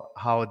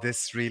how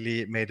this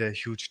really made a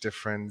huge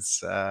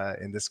difference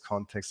in this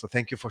context. So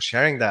thank you for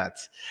sharing that.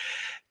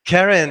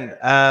 Karen,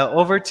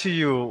 over to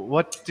you.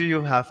 What do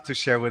you have to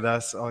share with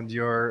us on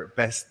your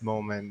best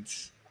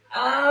moment?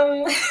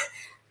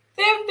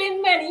 There have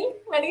been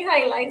many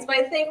highlights, but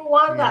I think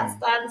one that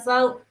stands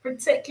out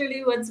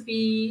particularly would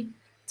be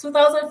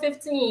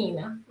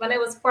 2015, when I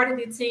was part of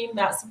the team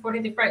that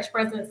supported the French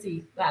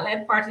presidency that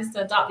led parties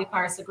to adopt the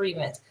Paris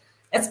Agreement,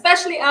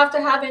 especially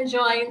after having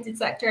joined the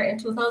sector in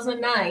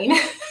 2009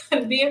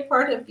 and being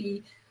part of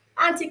the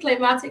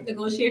anti-climatic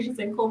negotiations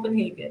in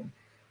Copenhagen.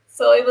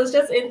 So it was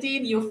just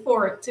indeed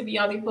euphoric to be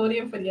on the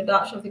podium for the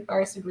adoption of the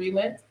Paris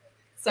Agreement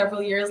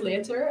several years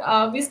later.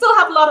 We still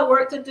have a lot of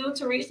work to do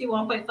to reach the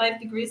 1.5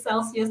 degrees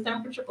Celsius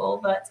temperature goal,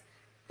 but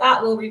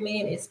that will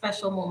remain a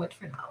special moment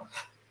for now.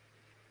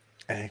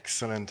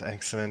 Excellent,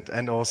 excellent.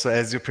 And also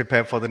as you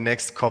prepare for the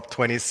next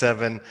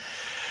COP27.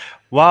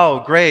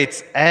 Wow,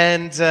 great.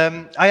 And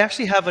I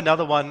actually have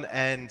another one,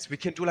 and we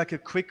can do like a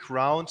quick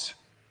round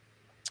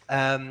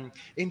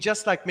in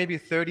just like maybe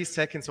 30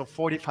 seconds or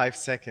 45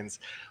 seconds.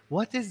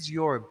 What is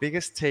your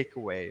biggest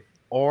takeaway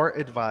or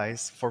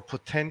advice for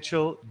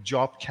potential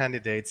job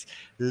candidates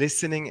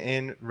listening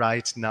in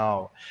right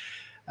now?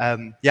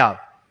 Yeah,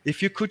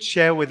 if you could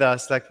share with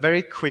us like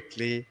very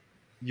quickly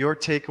your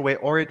takeaway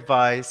or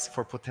advice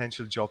for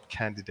potential job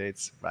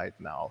candidates right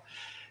now.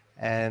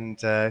 And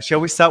shall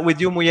we start with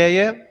you,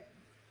 Muyeye?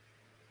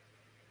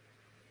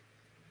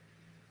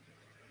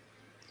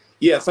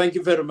 Yeah, thank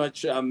you very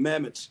much,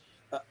 Mehmet.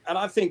 And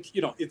I think,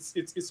 you know,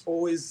 it's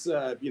always,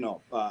 you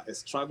know, a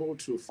struggle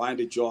to find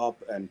a job,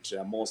 and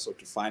more so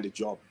to find a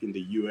job in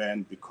the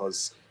UN,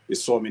 because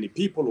there's so many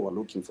people who are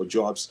looking for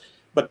jobs.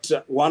 But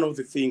one of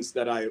the things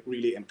that I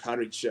really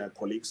encourage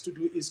colleagues to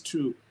do is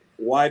to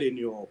widen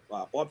your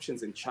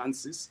options and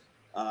chances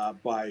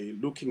by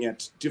looking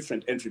at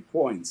different entry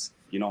points,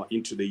 you know,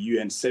 into the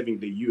UN, serving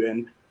the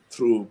UN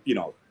through, you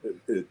know,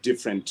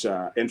 different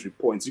entry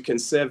points. You can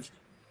serve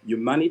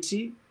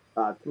humanity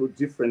through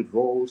different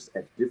roles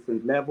at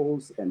different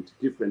levels and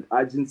different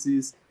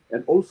agencies,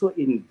 and also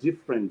in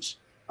different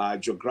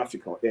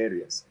geographical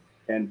areas.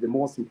 And the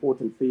most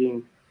important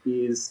thing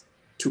is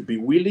to be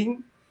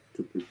willing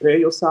to prepare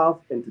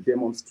yourself and to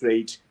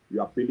demonstrate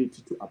your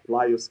ability to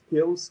apply your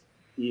skills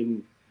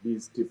in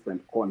these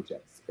different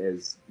contexts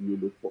as you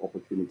look for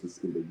opportunities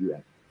in the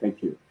UN.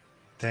 Thank you.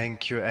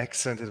 Thank you.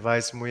 Excellent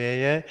advice,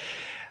 Muyeye.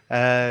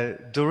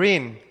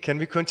 Doreen, can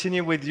we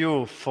continue with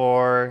you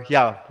for,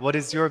 yeah, what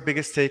is your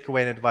biggest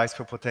takeaway and advice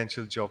for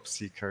potential job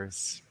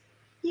seekers?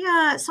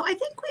 Yeah, so I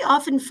think we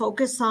often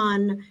focus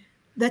on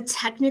the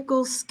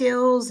technical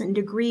skills and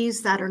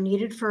degrees that are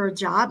needed for a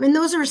job, and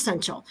those are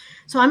essential.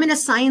 So I'm in a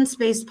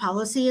science-based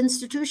policy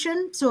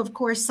institution. So of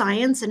course,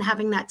 science and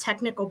having that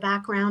technical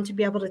background to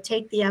be able to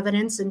take the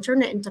evidence and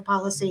turn it into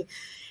policy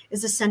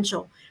is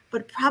essential.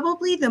 But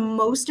probably the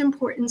most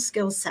important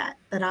skill set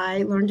that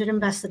I learned and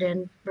invested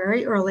in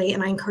very early,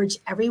 and I encourage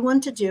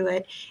everyone to do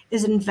it,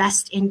 is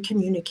invest in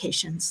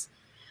communications.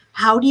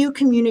 How do you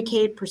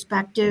communicate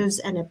perspectives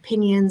and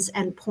opinions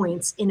and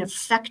points in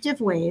effective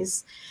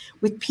ways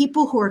with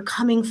people who are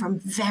coming from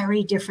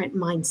very different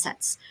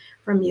mindsets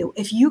from you?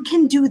 If you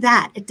can do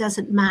that, it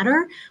doesn't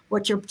matter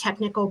what your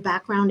technical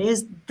background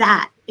is.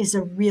 That is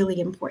a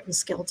really important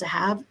skill to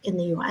have in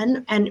the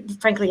UN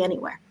and frankly,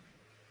 anywhere.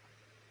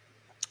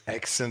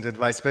 Excellent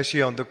advice,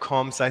 especially on the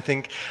comms. I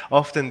think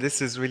often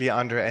this is really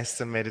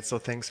underestimated. So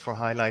thanks for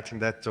highlighting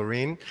that,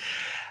 Doreen.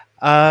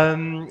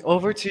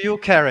 Over to you,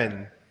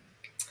 Karen.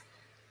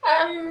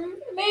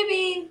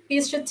 Maybe be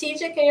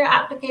strategic in your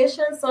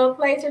application. So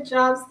apply to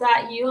jobs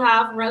that you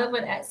have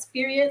relevant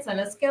experience and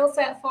a skill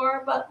set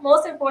for, but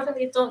most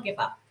importantly, don't give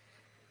up.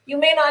 You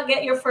may not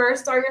get your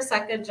first or your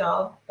second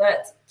job,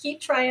 but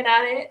keep trying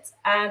at it.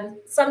 And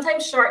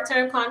sometimes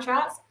short-term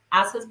contracts,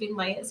 as has been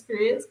my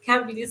experience,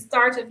 can be the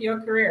start of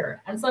your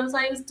career. And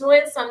sometimes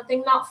doing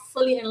something not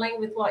fully in line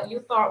with what you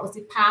thought was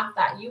the path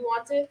that you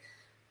wanted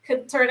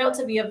could turn out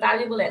to be a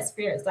valuable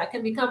experience that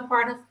can become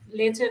part of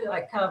later,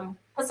 like a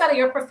set of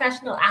your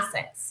professional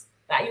assets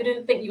that you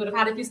didn't think you would have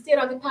had if you stayed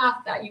on the path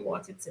that you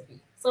wanted to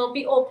be. So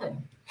be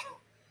open.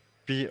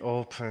 Be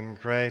open,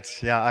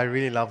 great. Yeah, I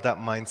really love that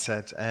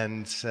mindset.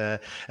 And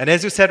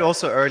as you said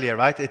also earlier,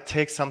 right, it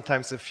takes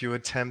sometimes a few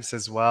attempts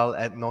as well,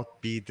 and not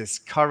be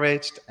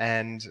discouraged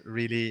and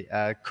really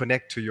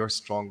connect to your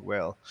strong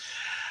will.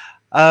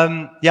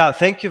 Yeah,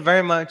 thank you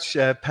very much,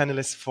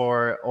 panelists,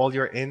 for all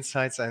your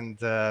insights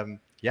and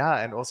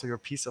yeah, and also your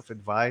piece of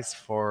advice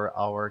for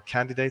our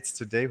candidates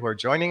today who are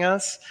joining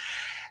us.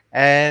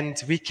 And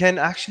we can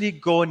actually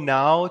go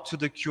now to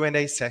the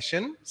Q&A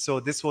session. So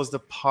this was the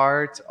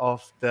part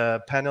of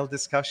the panel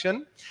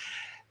discussion.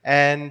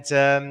 And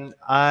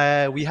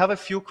we have a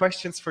few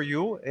questions for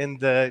you in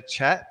the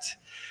chat.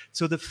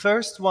 So the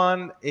first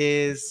one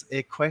is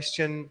a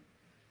question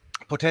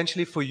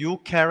potentially for you,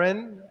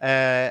 Karen,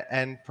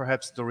 and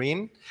perhaps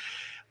Doreen.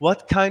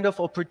 What kind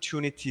of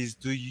opportunities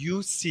do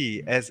you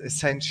see as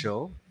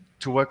essential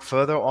to work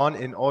further on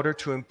in order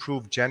to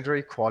improve gender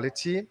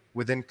equality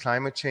within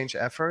climate change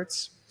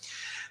efforts,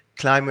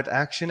 climate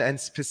action, and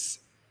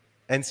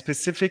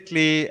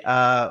specifically,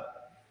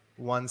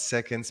 one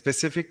second,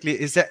 specifically,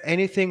 is there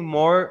anything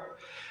more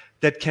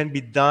that can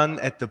be done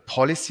at the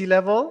policy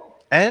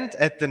level and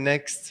at the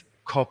next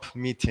COP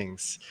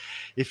meetings?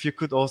 If you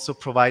could also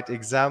provide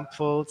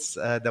examples,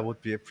 that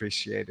would be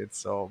appreciated.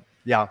 So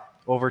yeah,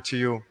 over to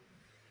you.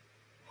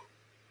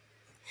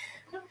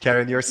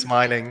 Karen, you're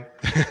smiling.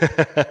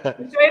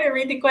 I'm trying to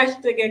read the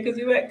question again because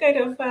you went kind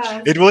of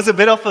fast. It was a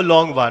bit of a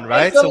long one,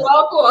 right? It's a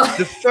long one.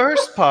 The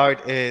first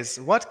part is,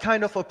 what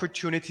kind of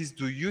opportunities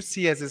do you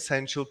see as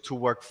essential to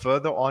work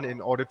further on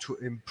in order to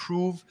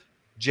improve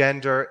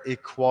gender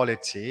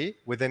equality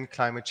within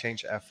climate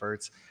change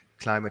efforts,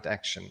 climate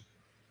action?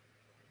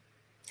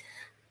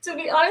 To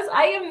be honest,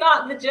 I am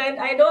not the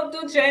gender. I don't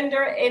do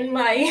gender in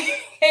my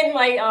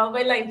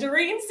like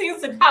Doreen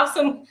seems to have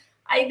some.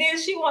 I think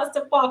she wants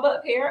to pop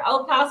up here.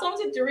 I'll pass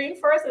on to Doreen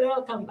first, and then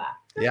I'll come back.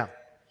 Yeah.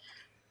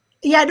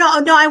 Yeah,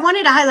 no, I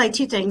wanted to highlight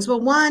two things.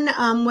 Well, one,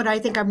 what I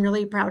think I'm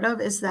really proud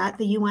of is that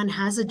the UN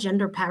has a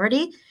gender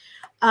parity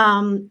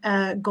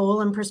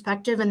goal and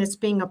perspective, and it's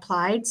being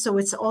applied. So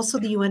it's also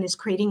the UN is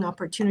creating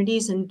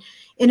opportunities in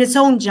its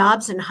own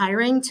jobs and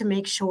hiring to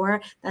make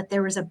sure that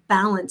there is a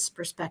balanced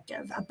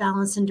perspective, a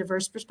balanced and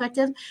diverse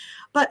perspective.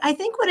 But I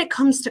think when it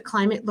comes to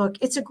climate, look,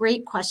 it's a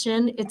great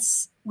question.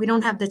 We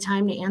don't have the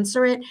time to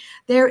answer it.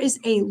 There is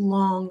a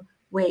long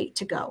way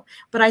to go.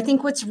 But I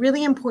think what's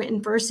really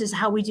important first is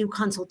how we do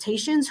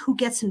consultations, who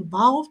gets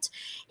involved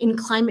in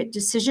climate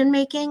decision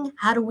making,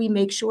 how do we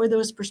make sure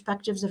those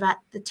perspectives are at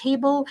the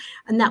table,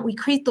 and that we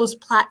create those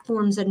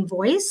platforms and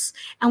voice.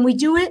 And we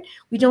do it,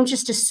 we don't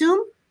just assume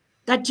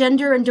that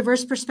gender and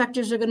diverse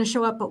perspectives are going to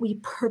show up, but we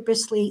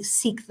purposely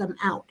seek them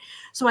out.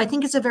 So I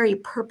think it's a very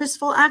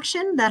purposeful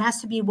action that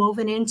has to be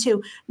woven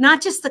into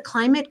not just the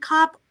climate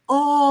COP,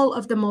 all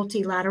of the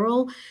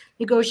multilateral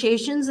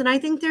negotiations. And I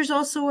think there's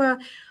also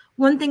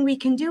one thing we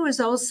can do is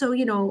also,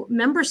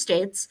 member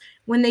states,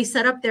 when they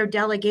set up their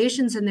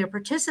delegations and their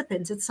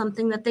participants, it's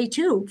something that they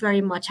too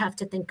very much have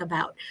to think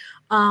about,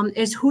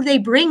 is who they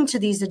bring to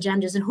these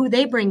agendas and who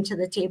they bring to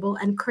the table,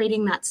 and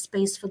creating that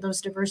space for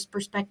those diverse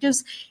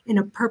perspectives in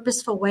a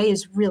purposeful way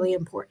is really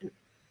important.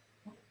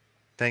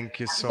 Thank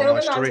you so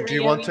much. Doreen, do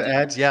you want to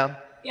add? Yeah.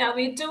 Yeah,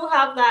 we do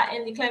have that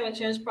in the climate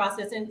change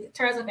process in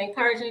terms of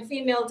encouraging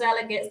female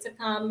delegates to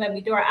come. When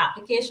we do our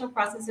application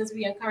processes,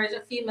 we encourage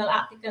female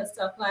applicants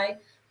to apply.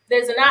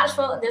 There's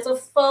a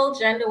full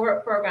gender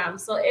work program.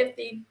 So if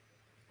the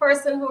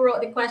person who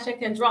wrote the question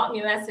can drop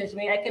me a message,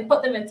 I can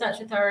put them in touch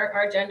with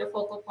our gender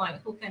focal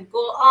point, who can go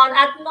on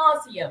ad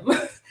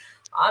nauseum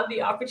on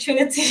the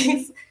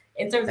opportunities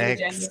in terms of the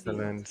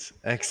gender.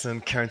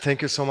 Excellent, Karen.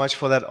 Thank you so much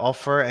for that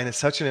offer. And it's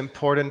such an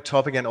important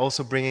topic, and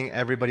also bringing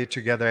everybody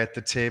together at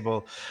the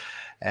table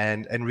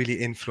and really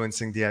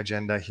influencing the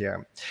agenda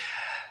here.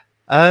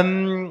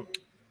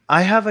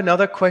 I have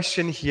another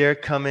question here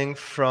coming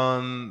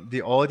from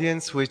the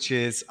audience, which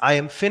is, I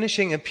am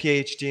finishing a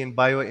PhD in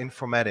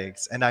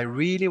bioinformatics, and I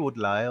really would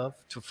love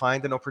to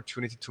find an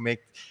opportunity to make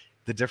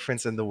the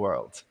difference in the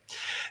world.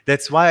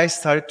 That's why I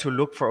started to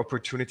look for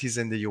opportunities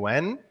in the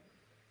UN.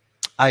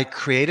 I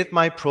created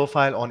my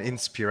profile on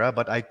Inspira,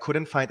 but I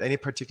couldn't find any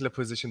particular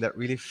position that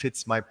really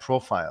fits my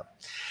profile.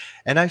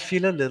 And I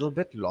feel a little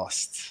bit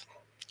lost.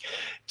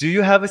 Do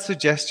you have a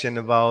suggestion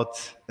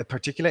about a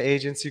particular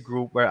agency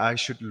group where I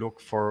should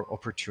look for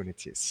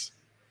opportunities?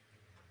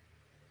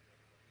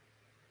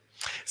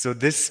 So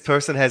this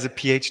person has a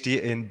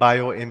PhD in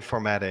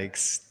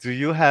bioinformatics. Do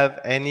you have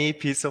any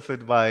piece of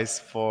advice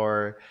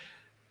for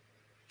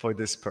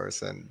this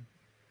person?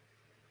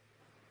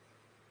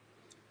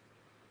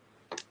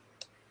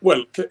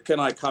 Well, can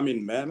I come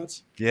in,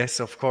 Mehmet? Yes,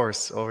 of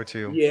course. Over to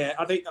you. Yeah,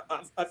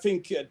 I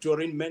think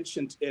Doreen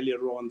mentioned earlier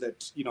on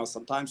that,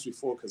 sometimes we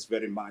focus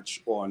very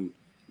much on,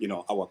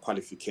 our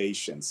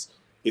qualifications.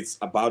 It's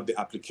about the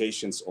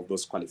applications of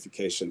those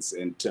qualifications,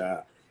 and,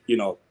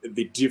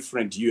 the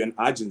different UN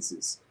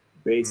agencies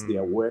base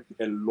their work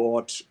a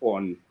lot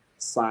on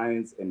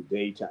science and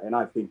data. And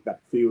I think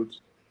that field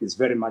is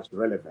very much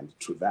relevant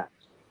to that.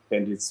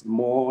 And it's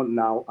more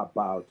now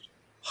about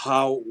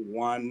how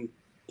one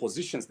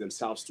positions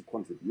themselves to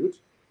contribute,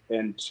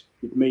 and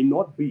it may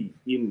not be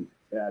in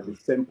the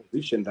same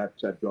position that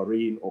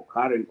Doreen or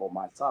Karen or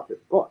myself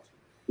have got.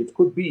 It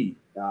could be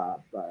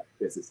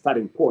as a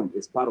starting point,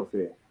 as part of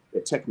a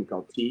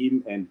technical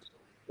team, and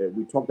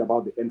we talked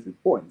about the entry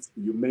points.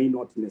 You may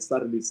not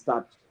necessarily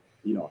start,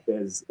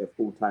 as a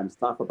full-time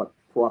staffer, but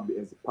probably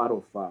as a part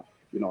of,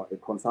 a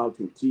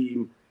consulting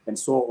team and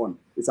so on.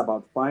 It's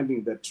about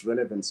finding that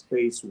relevant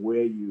space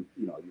where you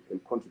can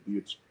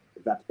contribute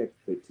that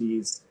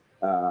expertise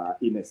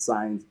in a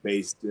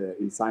science-based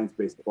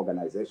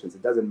organizations.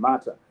 It doesn't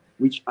matter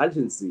which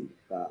agency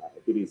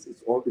it is.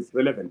 It's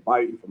relevant.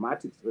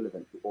 Bioinformatics is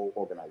relevant to all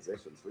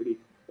organizations, really,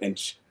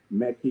 and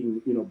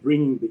making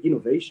bringing the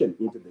innovation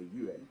into the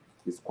UN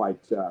is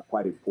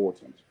quite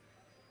important.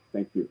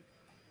 Thank you.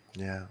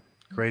 Yeah,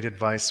 great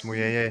advice,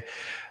 Muyeye.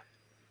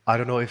 I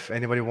don't know if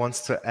anybody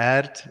wants to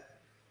add,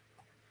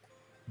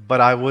 but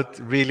I would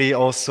really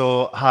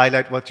also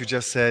highlight what you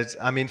just said.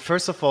 I mean,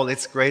 first of all,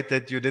 it's great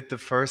that you did the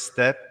first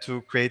step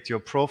to create your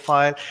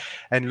profile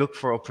and look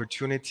for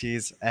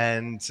opportunities.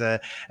 And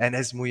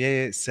as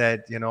Muyeye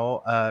said,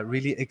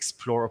 really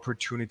explore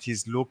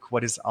opportunities, look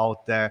what is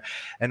out there,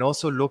 and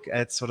also look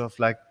at sort of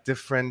like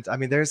different, I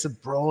mean, there's a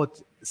broad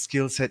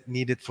skill set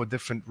needed for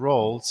different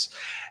roles,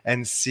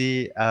 and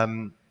see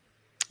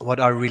what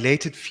are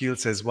related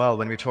fields as well.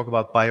 When we talk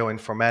about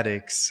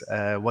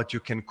bioinformatics, what you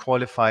can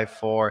qualify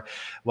for,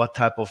 what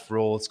type of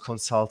roles,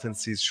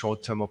 consultancies,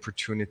 short-term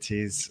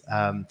opportunities.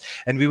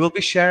 And we will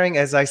be sharing,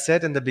 as I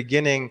said in the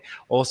beginning,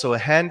 also a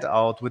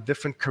handout with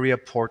different career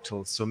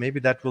portals. So maybe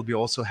that will be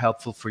also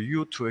helpful for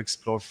you to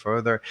explore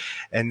further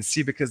and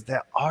see, because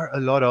there are a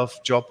lot of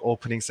job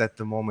openings at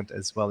the moment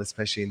as well,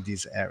 especially in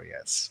these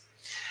areas.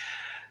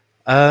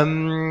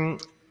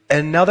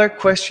 Another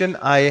question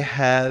I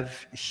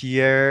have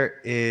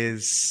here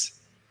is,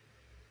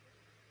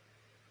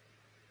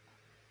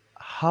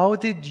 how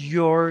did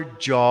your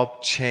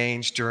job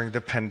change during the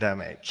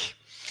pandemic?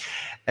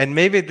 And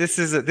maybe this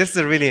is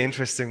a really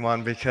interesting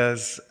one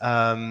because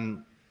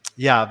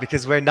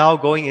because we're now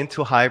going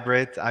into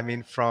hybrid. I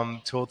mean,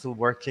 from total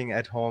working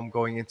at home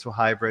going into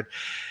hybrid.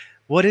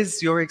 What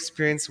is your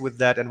experience with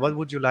that, and what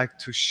would you like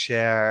to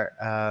share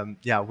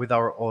with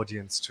our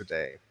audience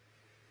today?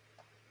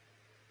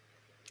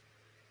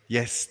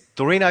 Yes,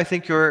 Doreen, I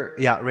think you're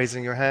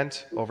raising your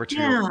hand. Over to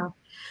you.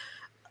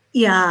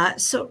 Yeah.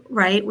 So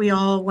right, we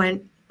all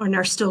went and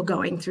are still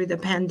going through the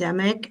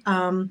pandemic.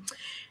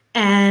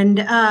 And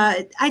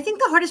I think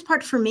the hardest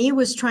part for me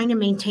was trying to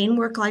maintain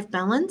work-life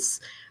balance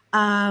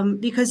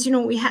because,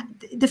 we had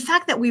the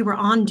fact that we were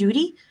on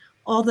duty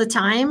all the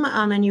time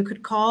and you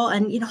could call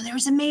and, there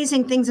was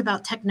amazing things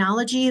about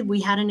technology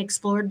we hadn't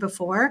explored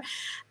before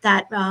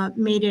that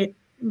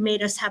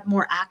made us have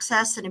more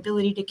access and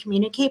ability to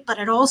communicate, but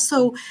it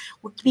also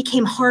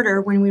became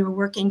harder when we were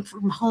working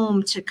from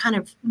home to kind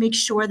of make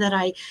sure that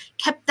I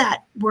kept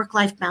that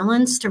work-life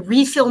balance to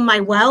refill my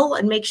well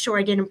and make sure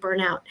I didn't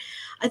burn out.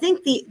 I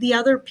think the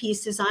other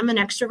piece is I'm an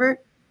extrovert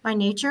by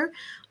nature,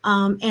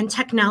 and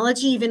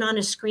technology, even on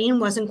a screen,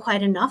 wasn't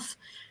quite enough.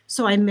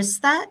 So I miss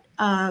that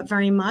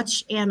very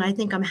much. And I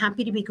think I'm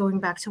happy to be going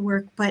back to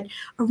work. But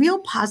a real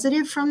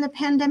positive from the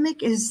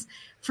pandemic is,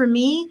 for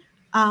me,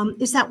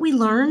 is that we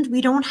learned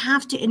we don't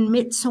have to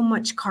emit so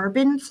much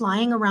carbon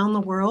flying around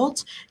the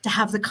world to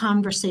have the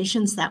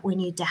conversations that we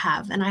need to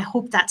have. And I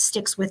hope that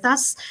sticks with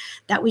us,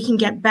 that we can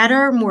get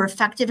better, more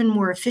effective, and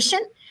more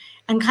efficient,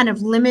 and kind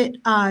of limit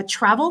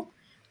travel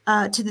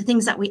to the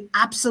things that we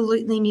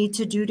absolutely need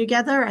to do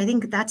together. I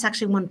think that's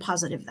actually one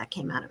positive that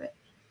came out of it.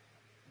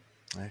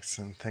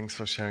 Excellent. Thanks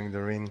for sharing,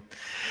 Doreen.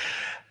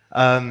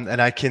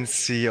 And I can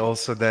see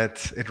also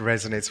that it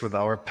resonates with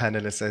our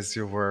panelists as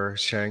you were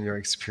sharing your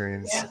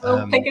experience. Yeah,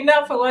 so picking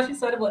up for what you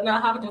said about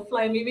not having to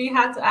fly, maybe we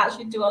had to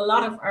actually do a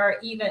lot of our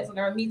events and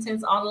our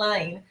meetings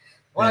online.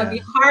 One of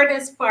the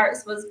hardest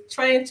parts was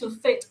trying to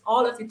fit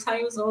all of the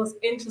time zones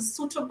into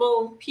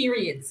suitable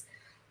periods.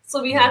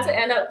 So we had to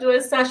end up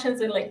doing sessions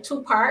in like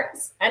 2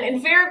 parts, and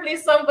invariably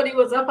somebody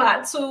was up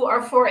at 2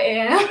 or 4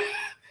 a.m.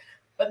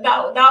 But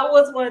that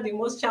was one of the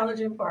most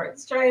challenging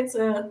parts, trying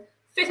to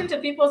fit into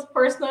people's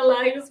personal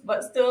lives,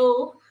 but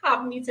still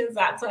have meetings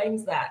at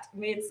times that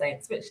made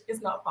sense, which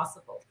is not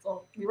possible.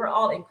 So we were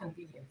all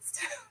inconvenienced.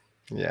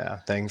 Yeah,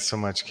 thanks so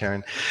much,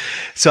 Karen.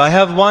 So I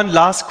have one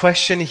last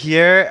question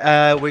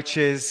here, which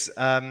is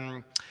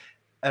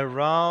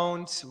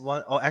around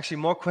one, or actually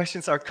more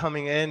questions are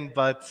coming in,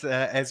 but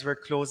as we're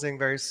closing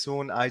very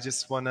soon, I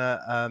just want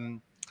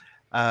to,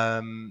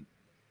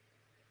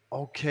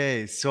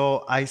 okay,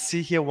 so I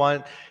see here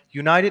one.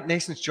 United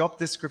Nations job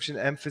description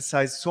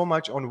emphasizes so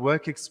much on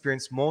work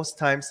experience, most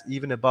times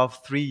even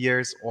above 3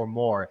 years or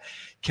more.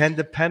 Can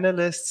the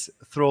panelists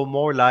throw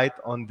more light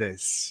on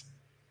this?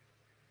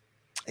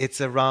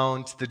 It's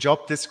around the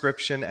job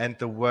description and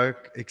the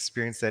work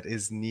experience that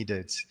is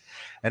needed.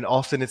 And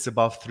often it's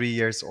above 3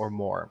 years or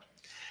more.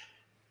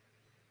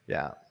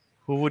 Yeah.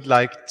 Who would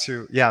like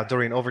to? Yeah,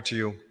 Doreen, over to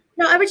you.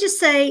 No, I would just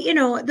say,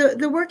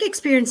 the work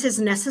experience is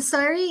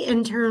necessary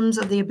in terms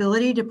of the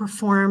ability to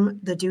perform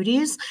the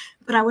duties.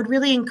 But I would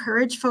really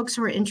encourage folks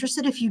who are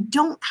interested, if you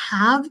don't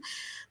have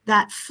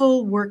that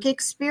full work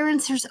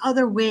experience, there's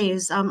other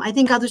ways. I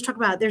think others talk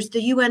about, there's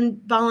the UN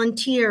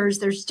volunteers,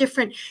 there's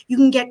different, you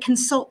can get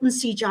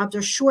consultancy jobs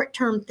or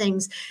short-term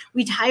things.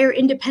 We'd hire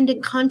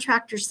independent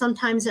contractors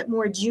sometimes at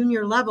more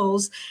junior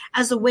levels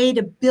as a way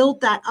to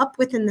build that up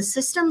within the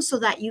system so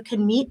that you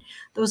can meet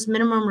those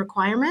minimum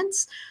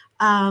requirements.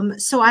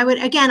 So I would,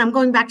 again, I'm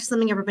going back to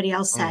something everybody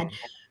else said.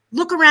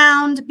 Look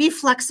around, be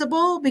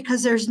flexible,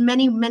 because there's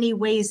many, many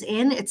ways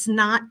in. It's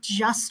not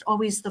just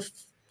always the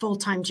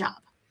full-time job.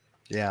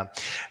 Yeah,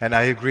 and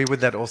I agree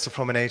with that also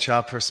from an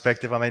HR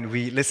perspective. I mean,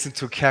 we listened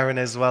to Karen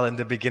as well in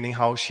the beginning,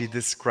 how she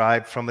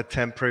described from a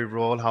temporary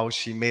role, how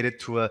she made it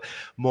to a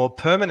more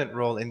permanent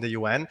role in the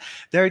UN.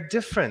 There are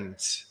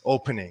different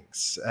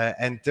openings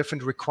and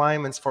different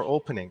requirements for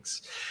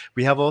openings.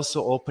 We have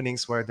also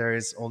openings where there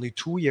is only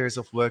 2 years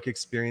of work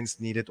experience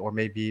needed, or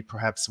maybe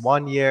perhaps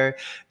 1 year.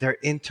 There are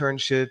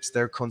internships,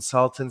 there are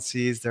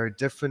consultancies, there are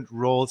different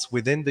roles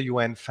within the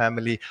UN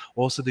family,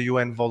 also the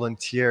UN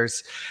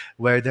volunteers,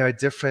 where there are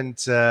different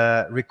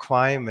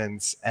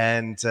requirements,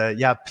 and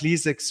yeah,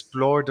 please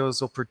explore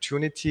those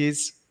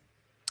opportunities.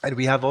 And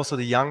we have also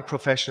the young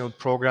professional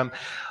program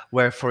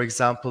where, for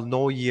example,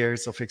 no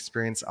years of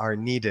experience are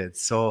needed.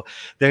 So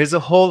there is a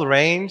whole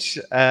range,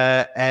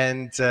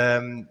 and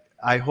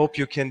I hope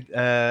you can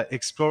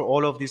explore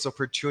all of these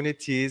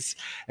opportunities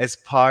as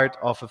part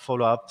of a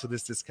follow-up to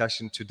this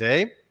discussion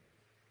today.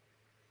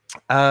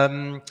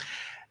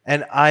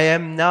 And I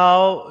am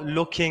now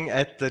looking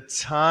at the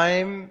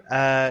time.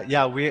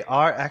 Yeah, we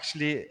are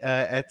actually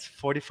at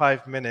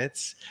 45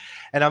 minutes.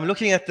 And I'm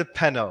looking at the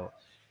panel.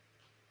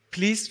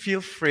 please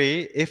feel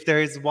free, if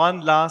there is one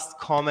last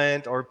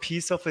comment or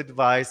piece of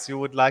advice you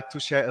would like to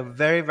share, a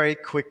very, very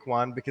quick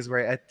one, because we're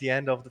at the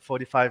end of the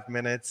 45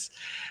 minutes.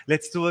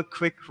 Let's do a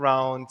quick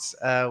round,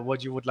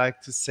 what you would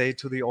like to say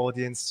to the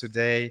audience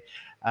today,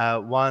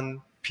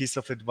 one piece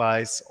of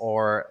advice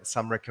or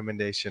some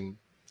recommendation.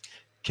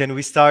 Can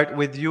we start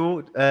with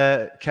you,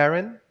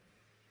 Karen?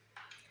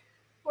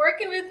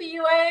 Working with the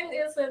UN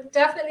is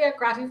definitely a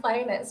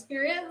gratifying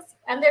experience,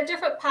 and there are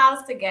different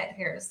paths to get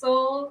here.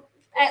 So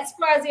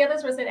explore, as the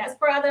others were saying,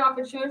 explore other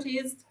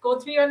opportunities, go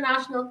through your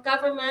national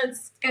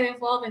governments, get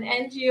involved in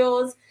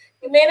NGOs.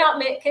 You may not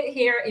make it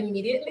here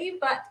immediately,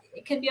 but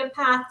it can be a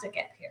path to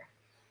get here.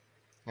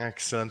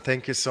 Excellent.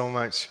 Thank you so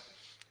much.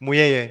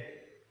 Muyeye.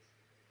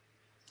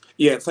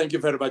 Yeah, thank you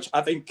very much.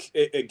 I think,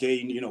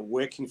 again, you know,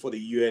 working for the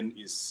UN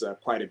is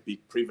quite a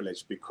big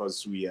privilege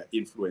because we are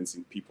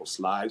influencing people's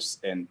lives.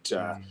 And,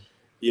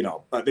 you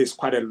know, there's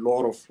quite a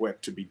lot of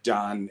work to be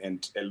done,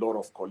 and a lot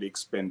of colleagues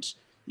spend,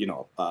 you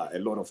know, a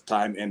lot of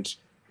time. And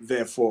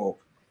therefore,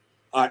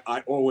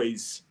 I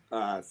always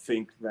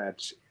think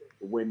that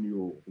when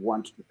you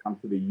want to come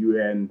to the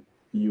UN,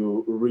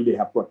 you really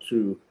have got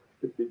to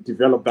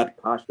develop that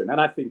passion.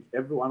 And I think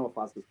every one of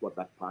us has got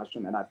that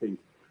passion. And I think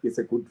it's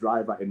a good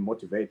driver and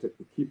motivator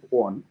to keep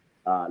on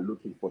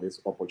looking for these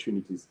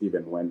opportunities,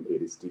 even when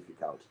it is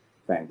difficult.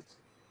 Thanks.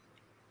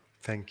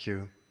 Thank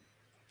you.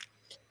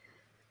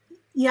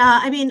 Yeah,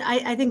 I mean,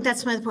 I think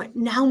that's my point.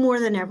 Now more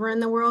than ever in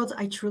the world,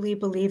 I truly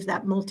believe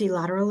that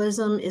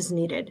multilateralism is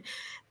needed.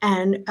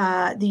 And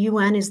the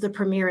UN is the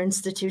premier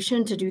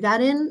institution to do that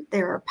in.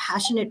 There are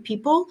passionate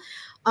people.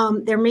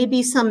 There may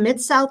be some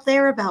myths out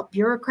there about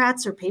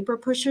bureaucrats or paper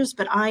pushers,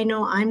 but I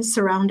know I'm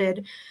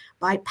surrounded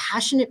by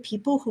passionate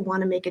people who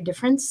want to make a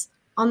difference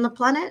on the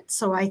planet.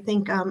 So I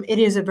think it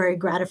is a very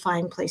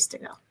gratifying place to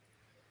go.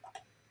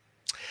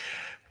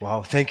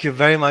 Wow, thank you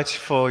very much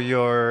for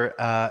your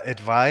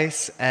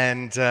advice.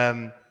 And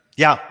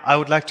yeah, I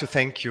would like to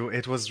thank you.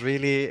 It was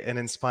really an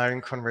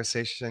inspiring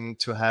conversation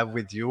to have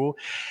with you.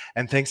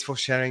 And thanks for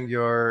sharing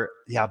your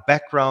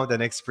background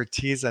and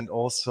expertise, and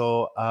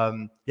also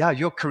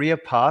your career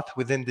path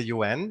within the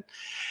UN.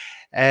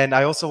 And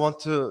I also want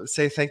to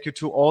say thank you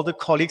to all the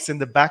colleagues in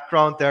the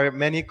background. There are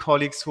many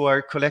colleagues who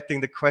are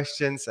collecting the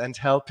questions and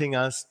helping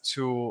us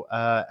to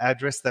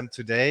address them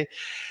today.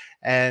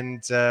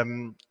 And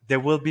there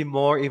will be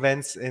more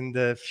events in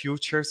the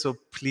future, so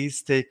please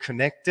stay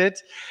connected.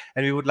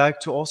 And we would like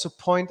to also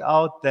point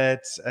out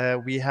that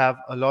we have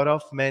a lot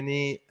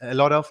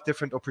of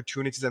different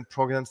opportunities and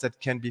programs that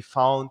can be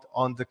found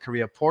on the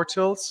career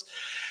portals.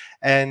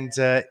 And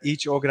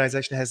each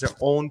organization has their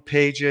own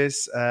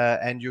pages,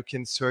 and you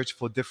can search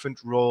for different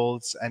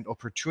roles and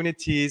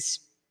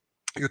opportunities.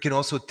 You can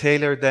also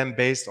tailor them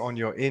based on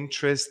your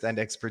interest and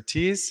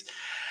expertise.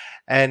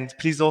 And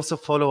please also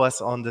follow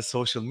us on the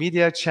social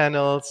media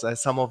channels.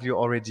 Some of you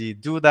already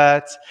do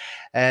that.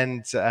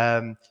 And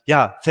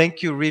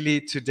thank you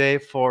really today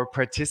for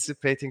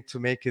participating to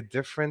make a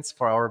difference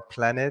for our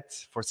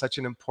planet, for such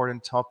an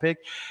important topic.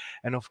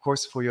 And of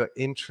course, for your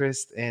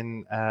interest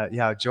in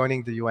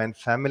joining the UN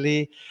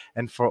family,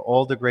 and for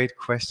all the great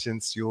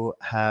questions you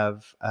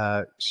have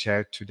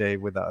shared today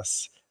with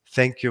us.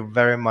 Thank you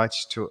very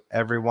much to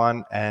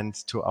everyone and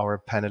to our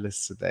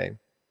panelists today.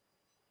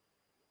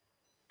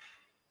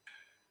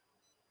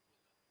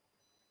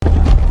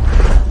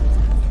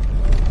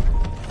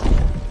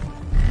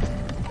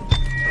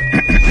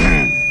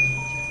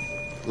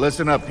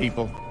 Listen up,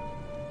 people.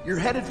 You're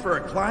headed for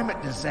a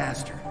climate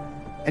disaster.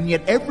 And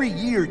yet every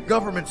year,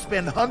 governments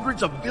spend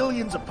hundreds of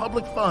billions of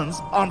public funds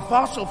on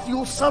fossil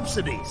fuel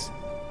subsidies.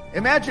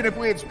 Imagine if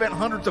we had spent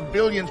hundreds of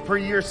billions per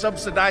year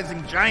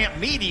subsidizing giant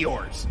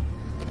meteors.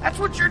 That's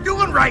what you're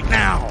doing right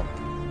now.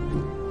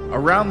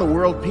 Around the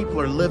world,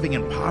 people are living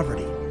in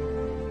poverty.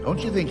 Don't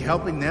you think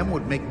helping them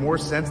would make more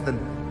sense than,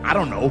 I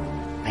don't know,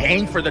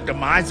 paying for the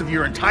demise of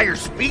your entire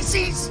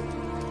species?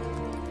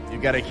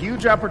 You've got a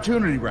huge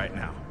opportunity right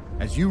now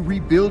as you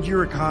rebuild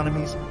your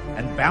economies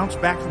and bounce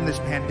back from this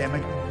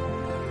pandemic.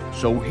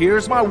 So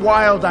here's my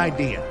wild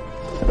idea.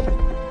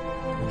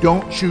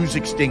 Don't choose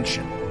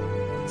extinction.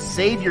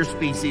 Save your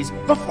species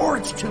before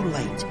it's too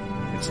late.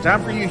 It's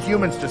time for you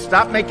humans to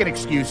stop making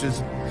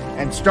excuses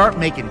and start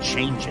making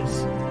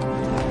changes.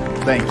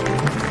 Thank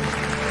you.